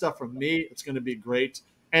some free stuff from me. It's going to be great.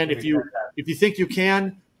 And if you think you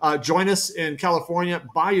can, join us in California.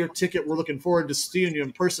 Buy your ticket. We're looking forward to seeing you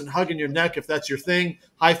in person, hugging your neck if that's your thing,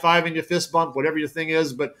 high-fiving you, fist bump, whatever your thing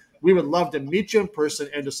is. But we would love to meet you in person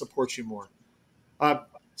and to support you more.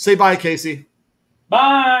 Say bye, Casey.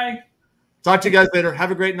 Bye. Talk to you guys later.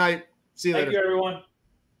 Have a great night. See you later. Thank you, everyone.